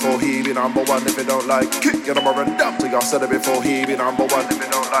said it before, he be number one if you don't like. Kick your number and dump. So y'all said it before, he be number one if you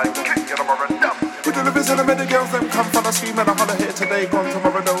don't like. Kick your number and dump. We do the business and the girls, them come from the scheme and a holler here today, gone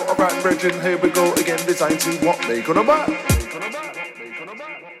tomorrow, no. Alright, brethren, here we go again, designed to what they gonna buy.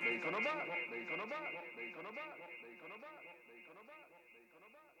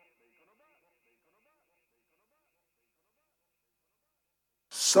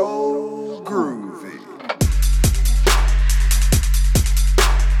 So groovy.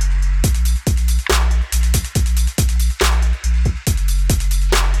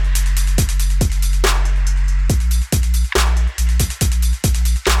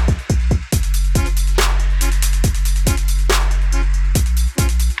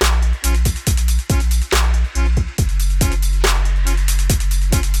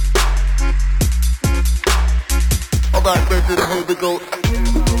 Here we go.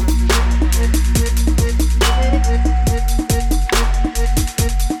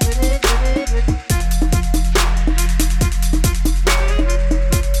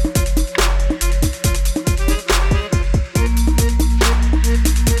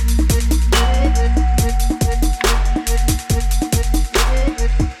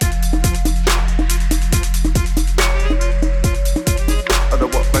 I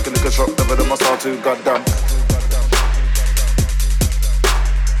don't want back in the construct, the rhythm I start to goddamn.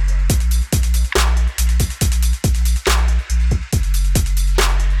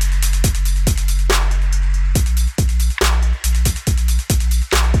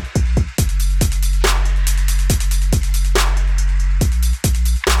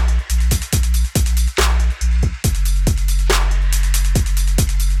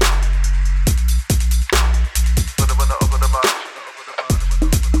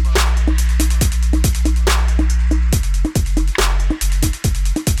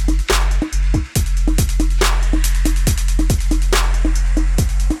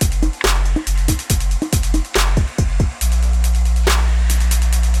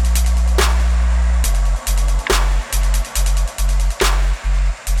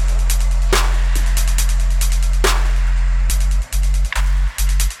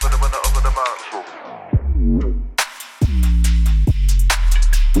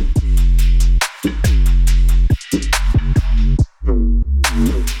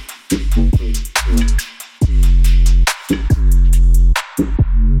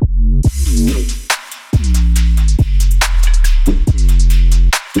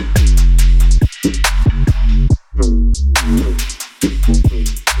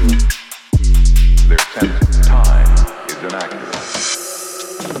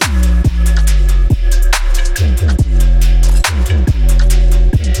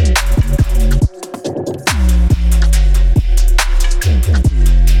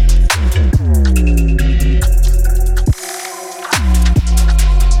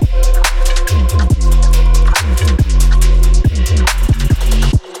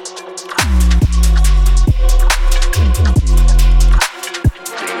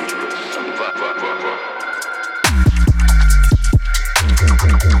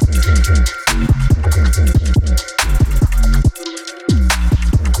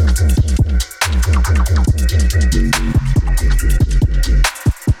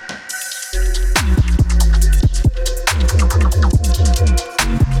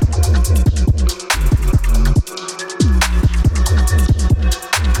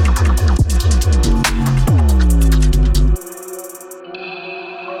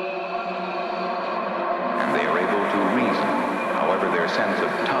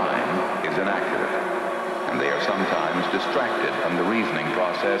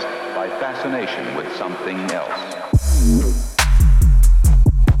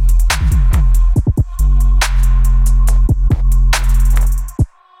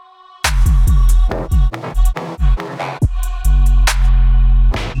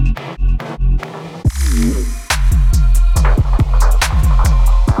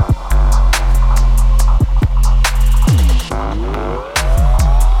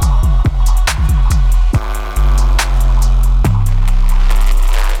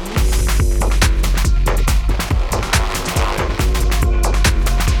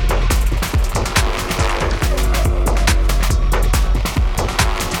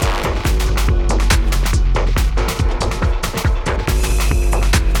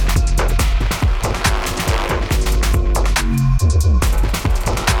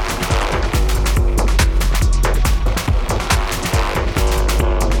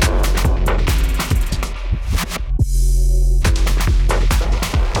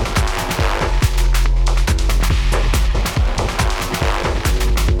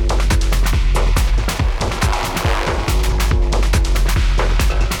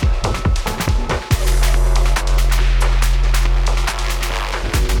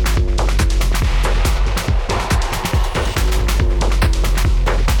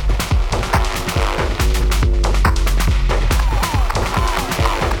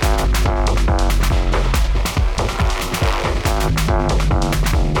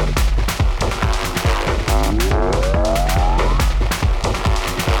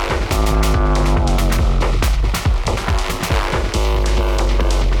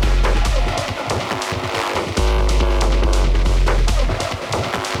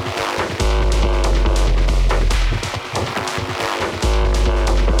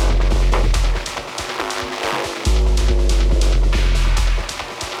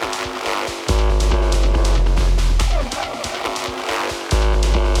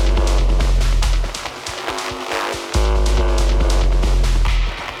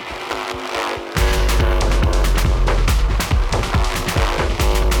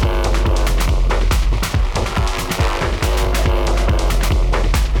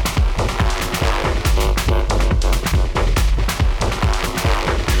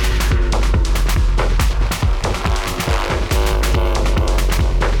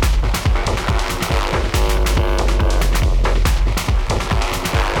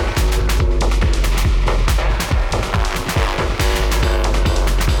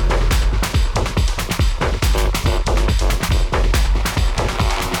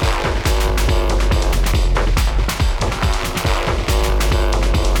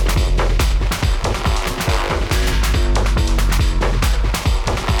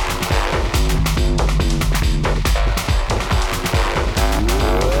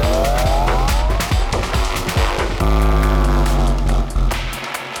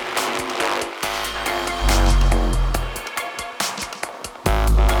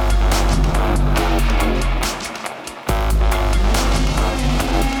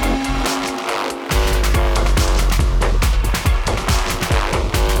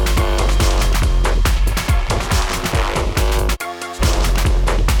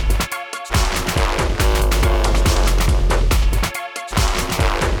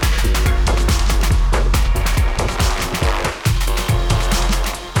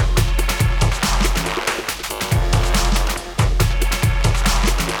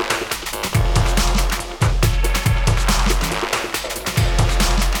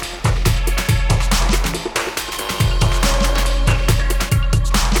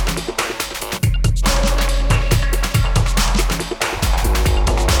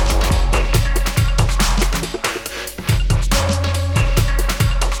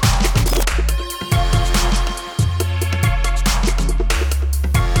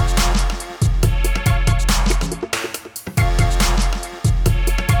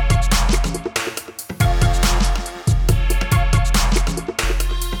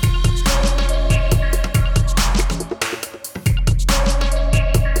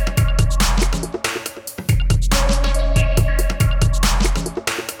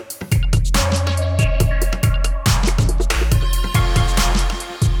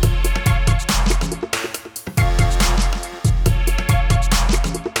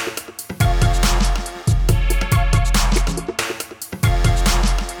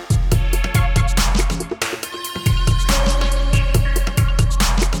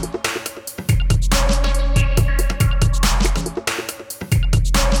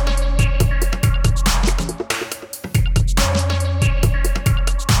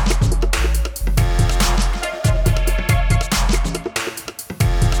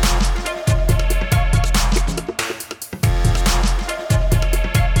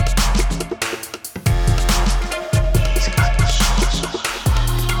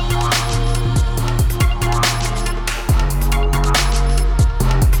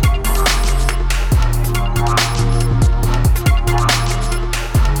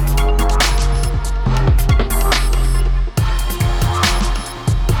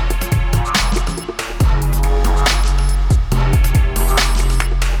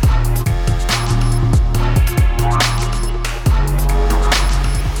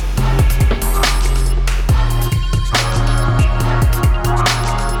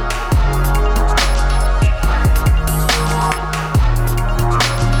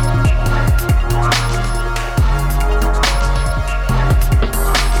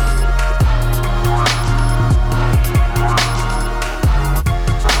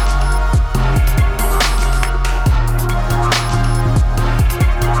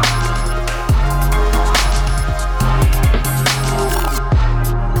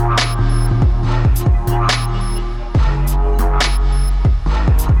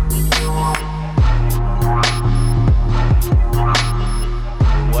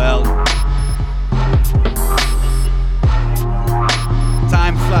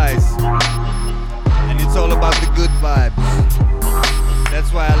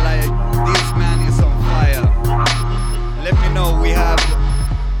 why I like this man is on fire. Let me know.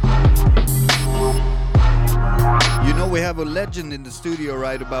 We have a legend in the studio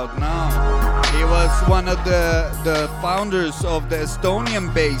right about now. He was one of the founders of the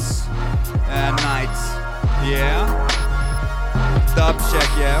Estonian bass nights. Yeah. Dub check,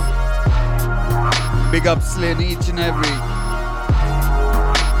 yeah. Big up Slin each and every.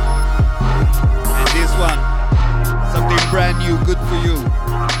 And this one, something brand new, good for you,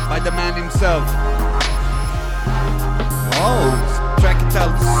 by the man himself. Oh, track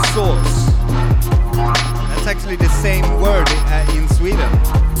entitled Source. That's actually the same word in Sweden.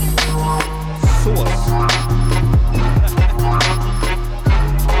 Source.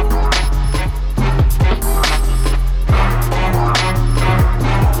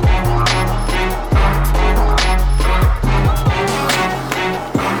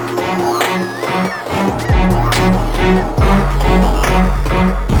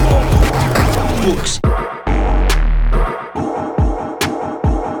 Books.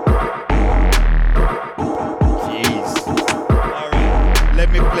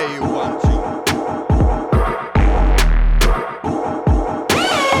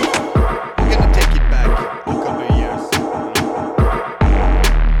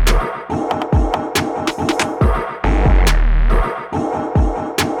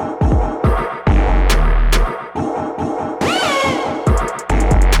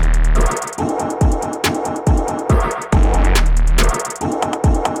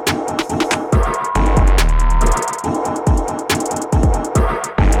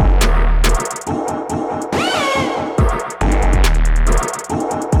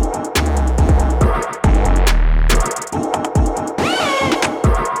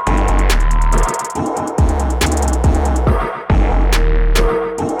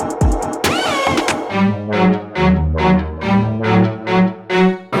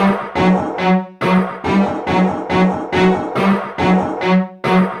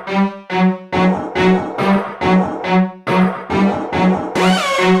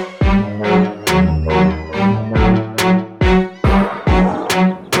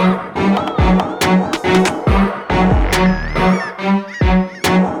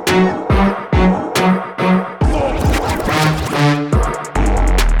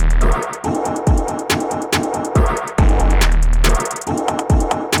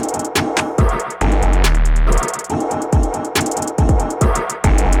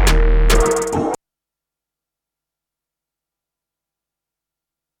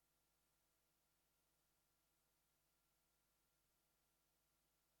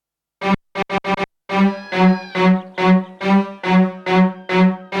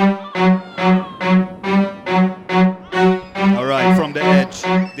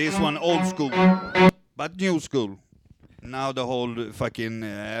 New school. Now the whole fucking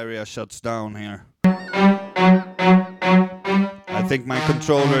area shuts down here. I think my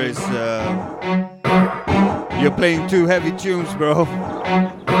controller is... You're playing too heavy tunes, bro.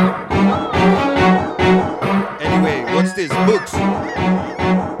 Anyway, what's this? Books?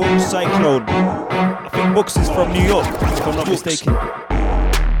 Books Cyclone. I think Books is from New York, if I'm not mistaken.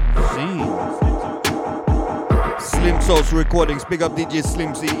 Slim Sauce Recordings. Big up DJ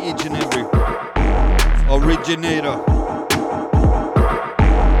Slim C each and every. Originator.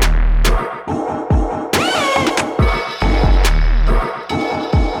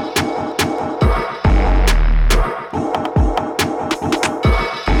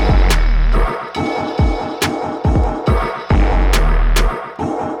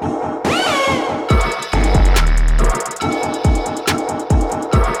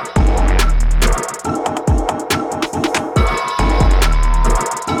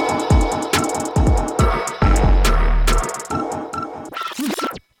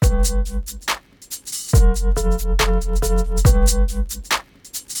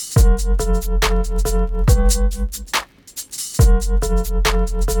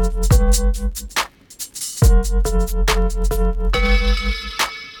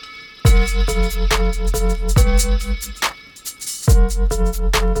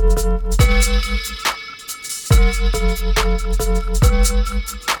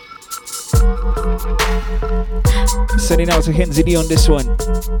 Sending out to Henzy D on this one.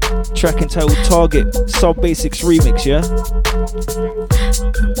 Track entitled Target, Sub Basics remix, yeah?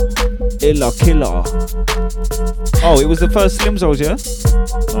 Illa Killer. Oh, it was the first Slimzos, yeah?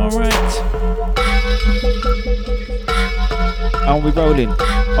 Alright. And we rolling.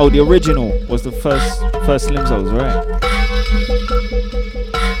 Oh, the original was the first Slimzos, right?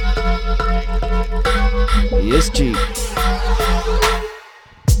 Yes, G.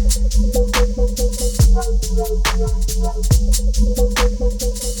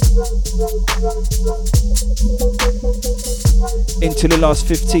 into the last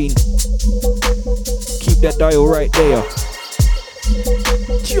 15. Keep that dial right there.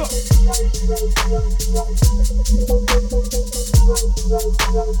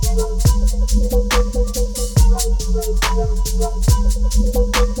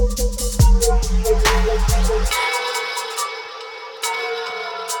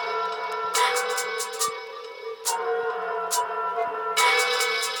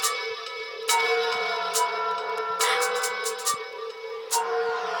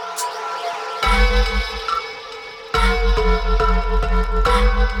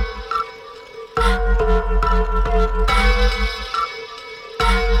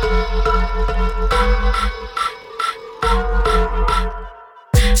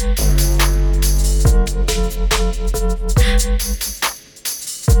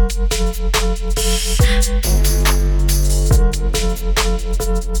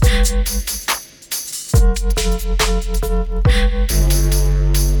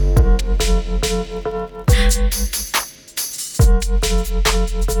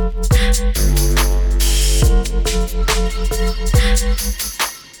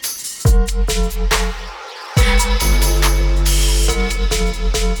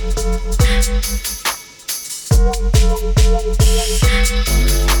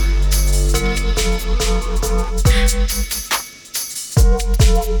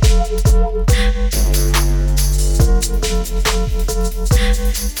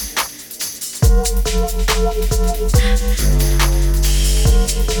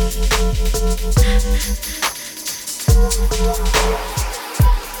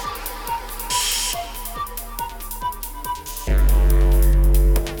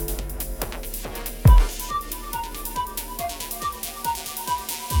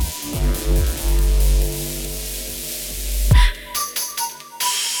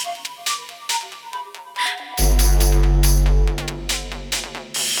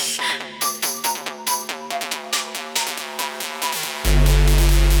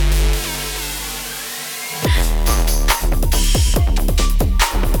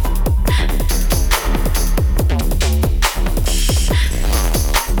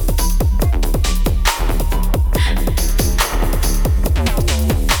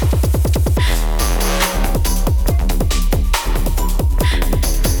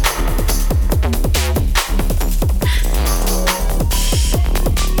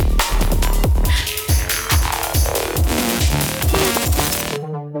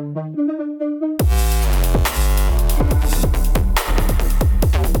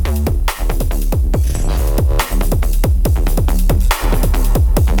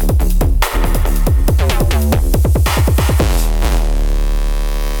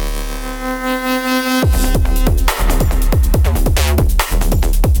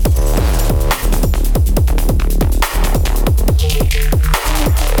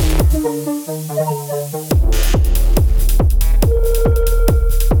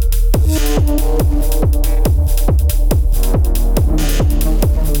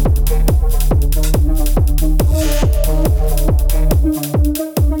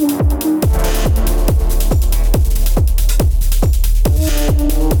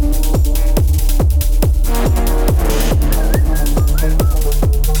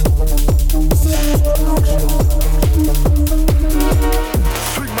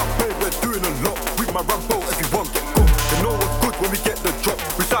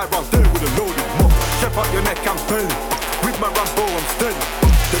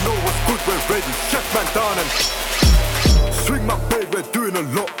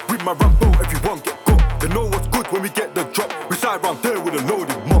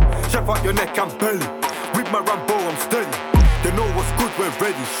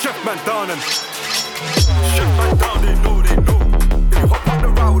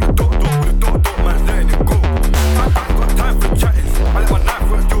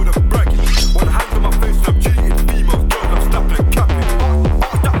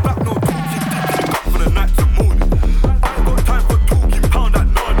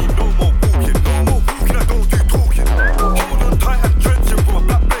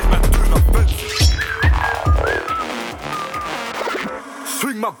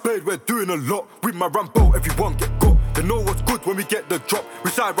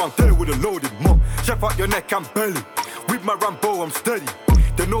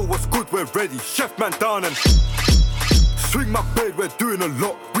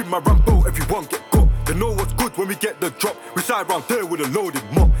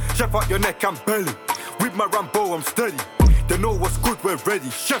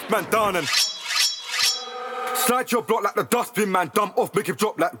 Slide your block like the dustbin, man. Dump off, make him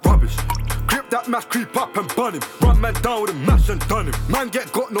drop like rubbish. Grip that mash, creep up and bun him. Run man down with a mash and done him. Man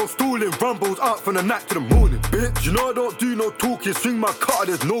got no stooling, rumbles out from the night to the morning. Bitch, you know I don't do no talking. Swing my cutter,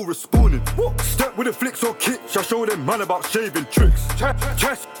 there's no respawning. Step with a flicks or kicks, I show them man about shaving tricks.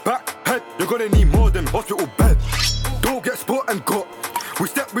 Chest, back, head, you're gonna need more than hospital bed. Don't get spot and got. We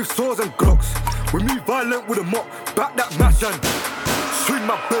step with swords and glocks. We move violent with a mop. Back that mash and swing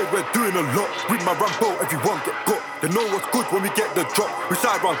my blade, we're doing a lot. With my Rambo, everyone get got. They know what's good when we get the drop. We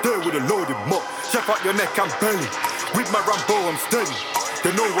side round there with a loaded mop. Chef out your neck and belly. With my Rambo, I'm steady.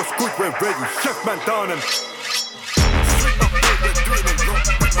 They know what's good, we're ready. Chef man down and swing my blade, we're doing a lot.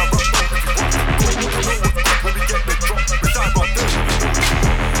 With my Rambo, everyone get got. They know what's good when we get the drop. We side round there with a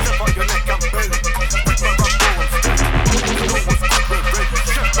loaded mop. Chef out your neck and belly. With my Rambo, I'm steady. They know what's good, we're ready.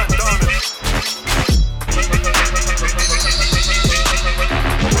 Chef man down and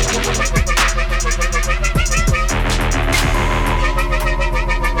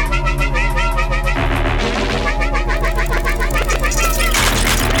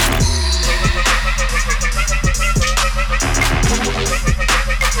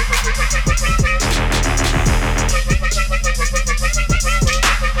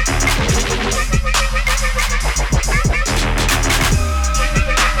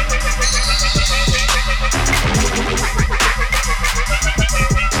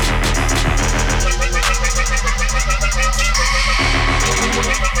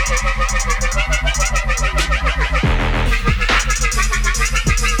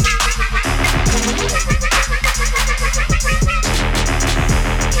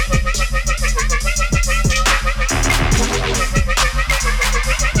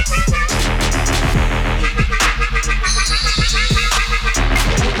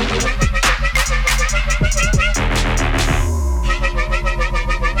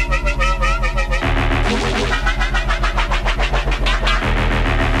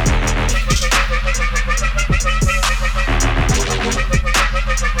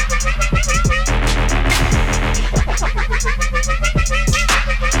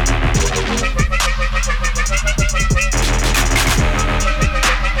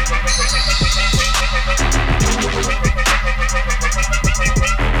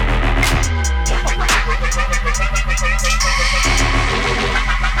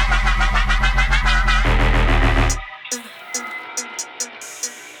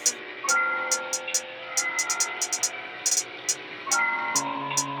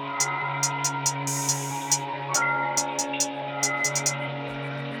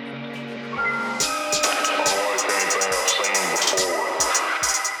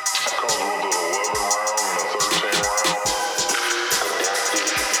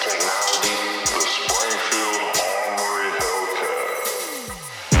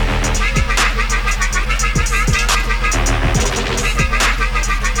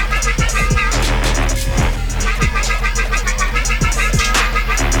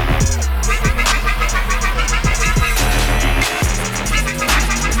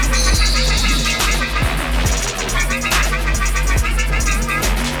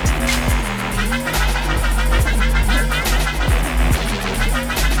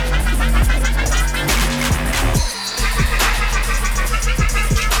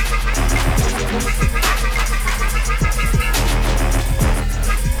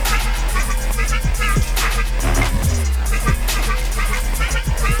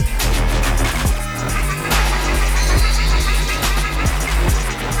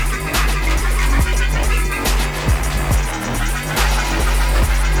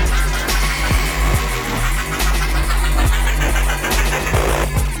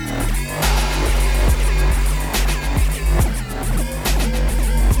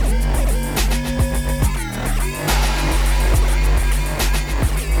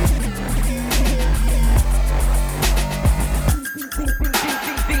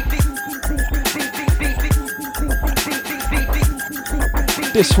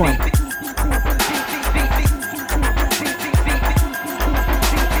this one.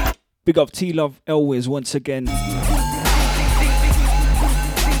 Big up T-Love Elwiz once again.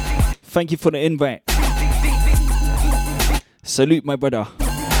 Thank you for the invite. Salute my brother.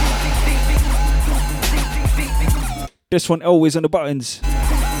 This one Elwiz on the buttons.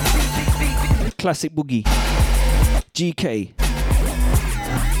 Classic Boogie. GK.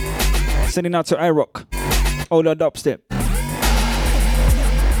 Sending out to iRock. Ola Dubstep.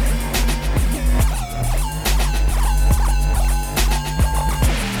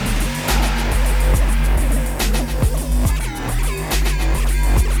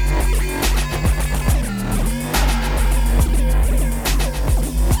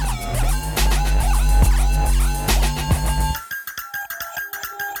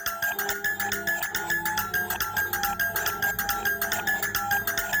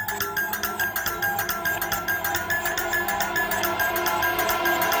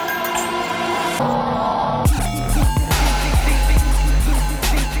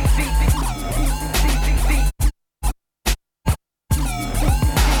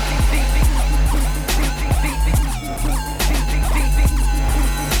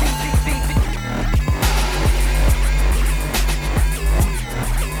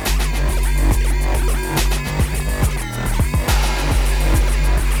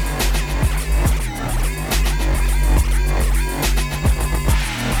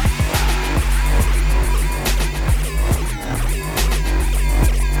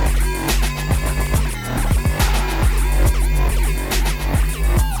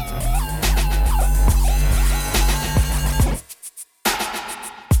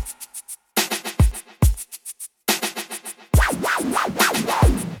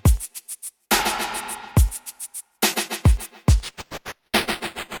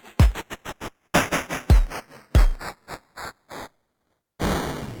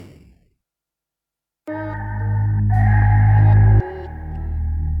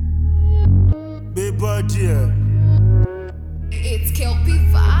 Bird, yeah. It's Kelpie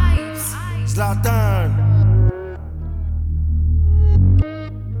Vibes. Zlatan.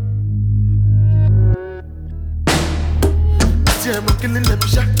 Yeah, I'm killing them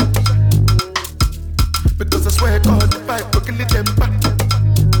shot. Because I swear God, if I kill them back.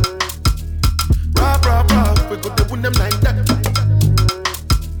 Rob, we go to win them like that.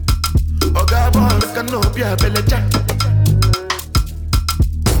 Oh God, boy, look, I know, be a belly jack.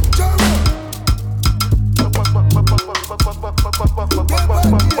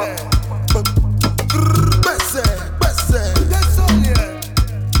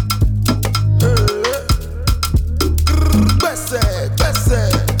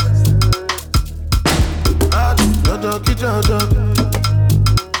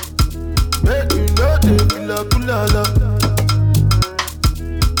 Make you know they feel a kulala.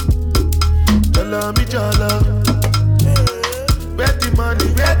 Jala mi jala. Where the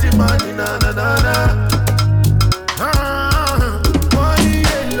money, na na na na.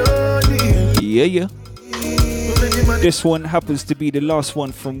 Yeah. This one happens to be the last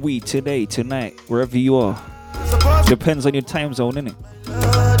one from we today, tonight, wherever you are. Depends on your time zone, innit?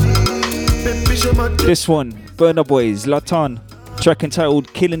 This one, Burna Boys, Latan, track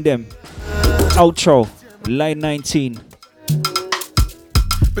entitled Killing Them. Outro, line 19.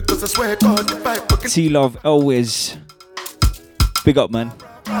 T-Love, always. Big up, man.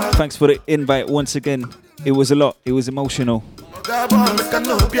 Thanks for the invite once again. It was a lot. It was emotional.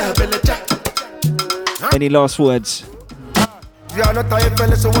 Any last words? You are not tired,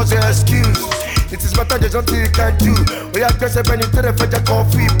 fellas, so what's your excuse? It is better there's nothing you can do.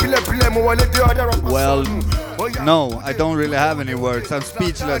 Well, no, I don't really have any words. I'm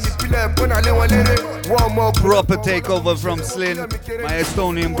speechless. Proper takeover from Slin, my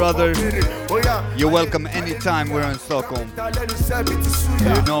Estonian brother. You're welcome anytime we're in Stockholm.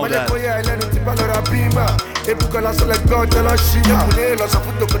 You know that.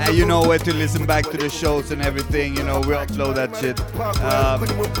 And you know where to listen back to the shows and everything. You know, we upload that shit.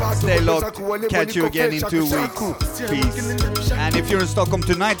 Stay locked. Catch you again in 2 weeks. Peace. And if you're in Stockholm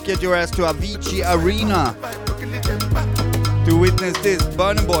tonight, get your ass to Avicii Arena to witness this.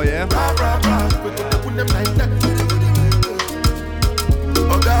 Burna Boy, yeah?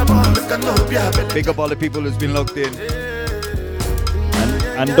 Big up all the people who's been locked in.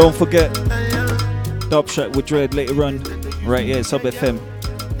 And don't forget, Dub Track with Dread later on, right here, Sub FM.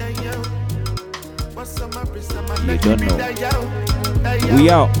 You don't know. We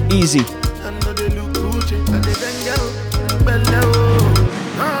out, easy.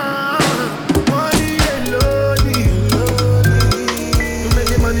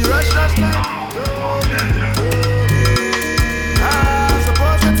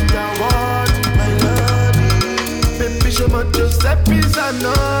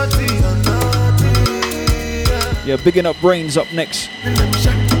 Yeah, bigging up Brains up next.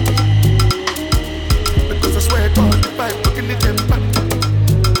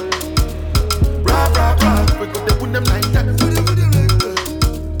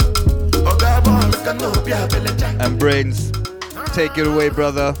 And Brains, take it away,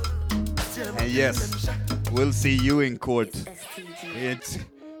 brother. And yes, we'll see you in court.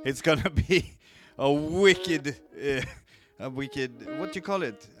 It's gonna be a wicked, what you call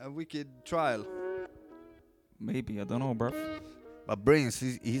it? A wicked trial. Maybe, I don't know, bruv. But Brains,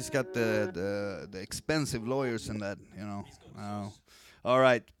 he's got the expensive lawyers and that, you know. All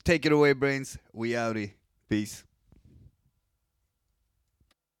right, take it away, Brains. We outie. Peace.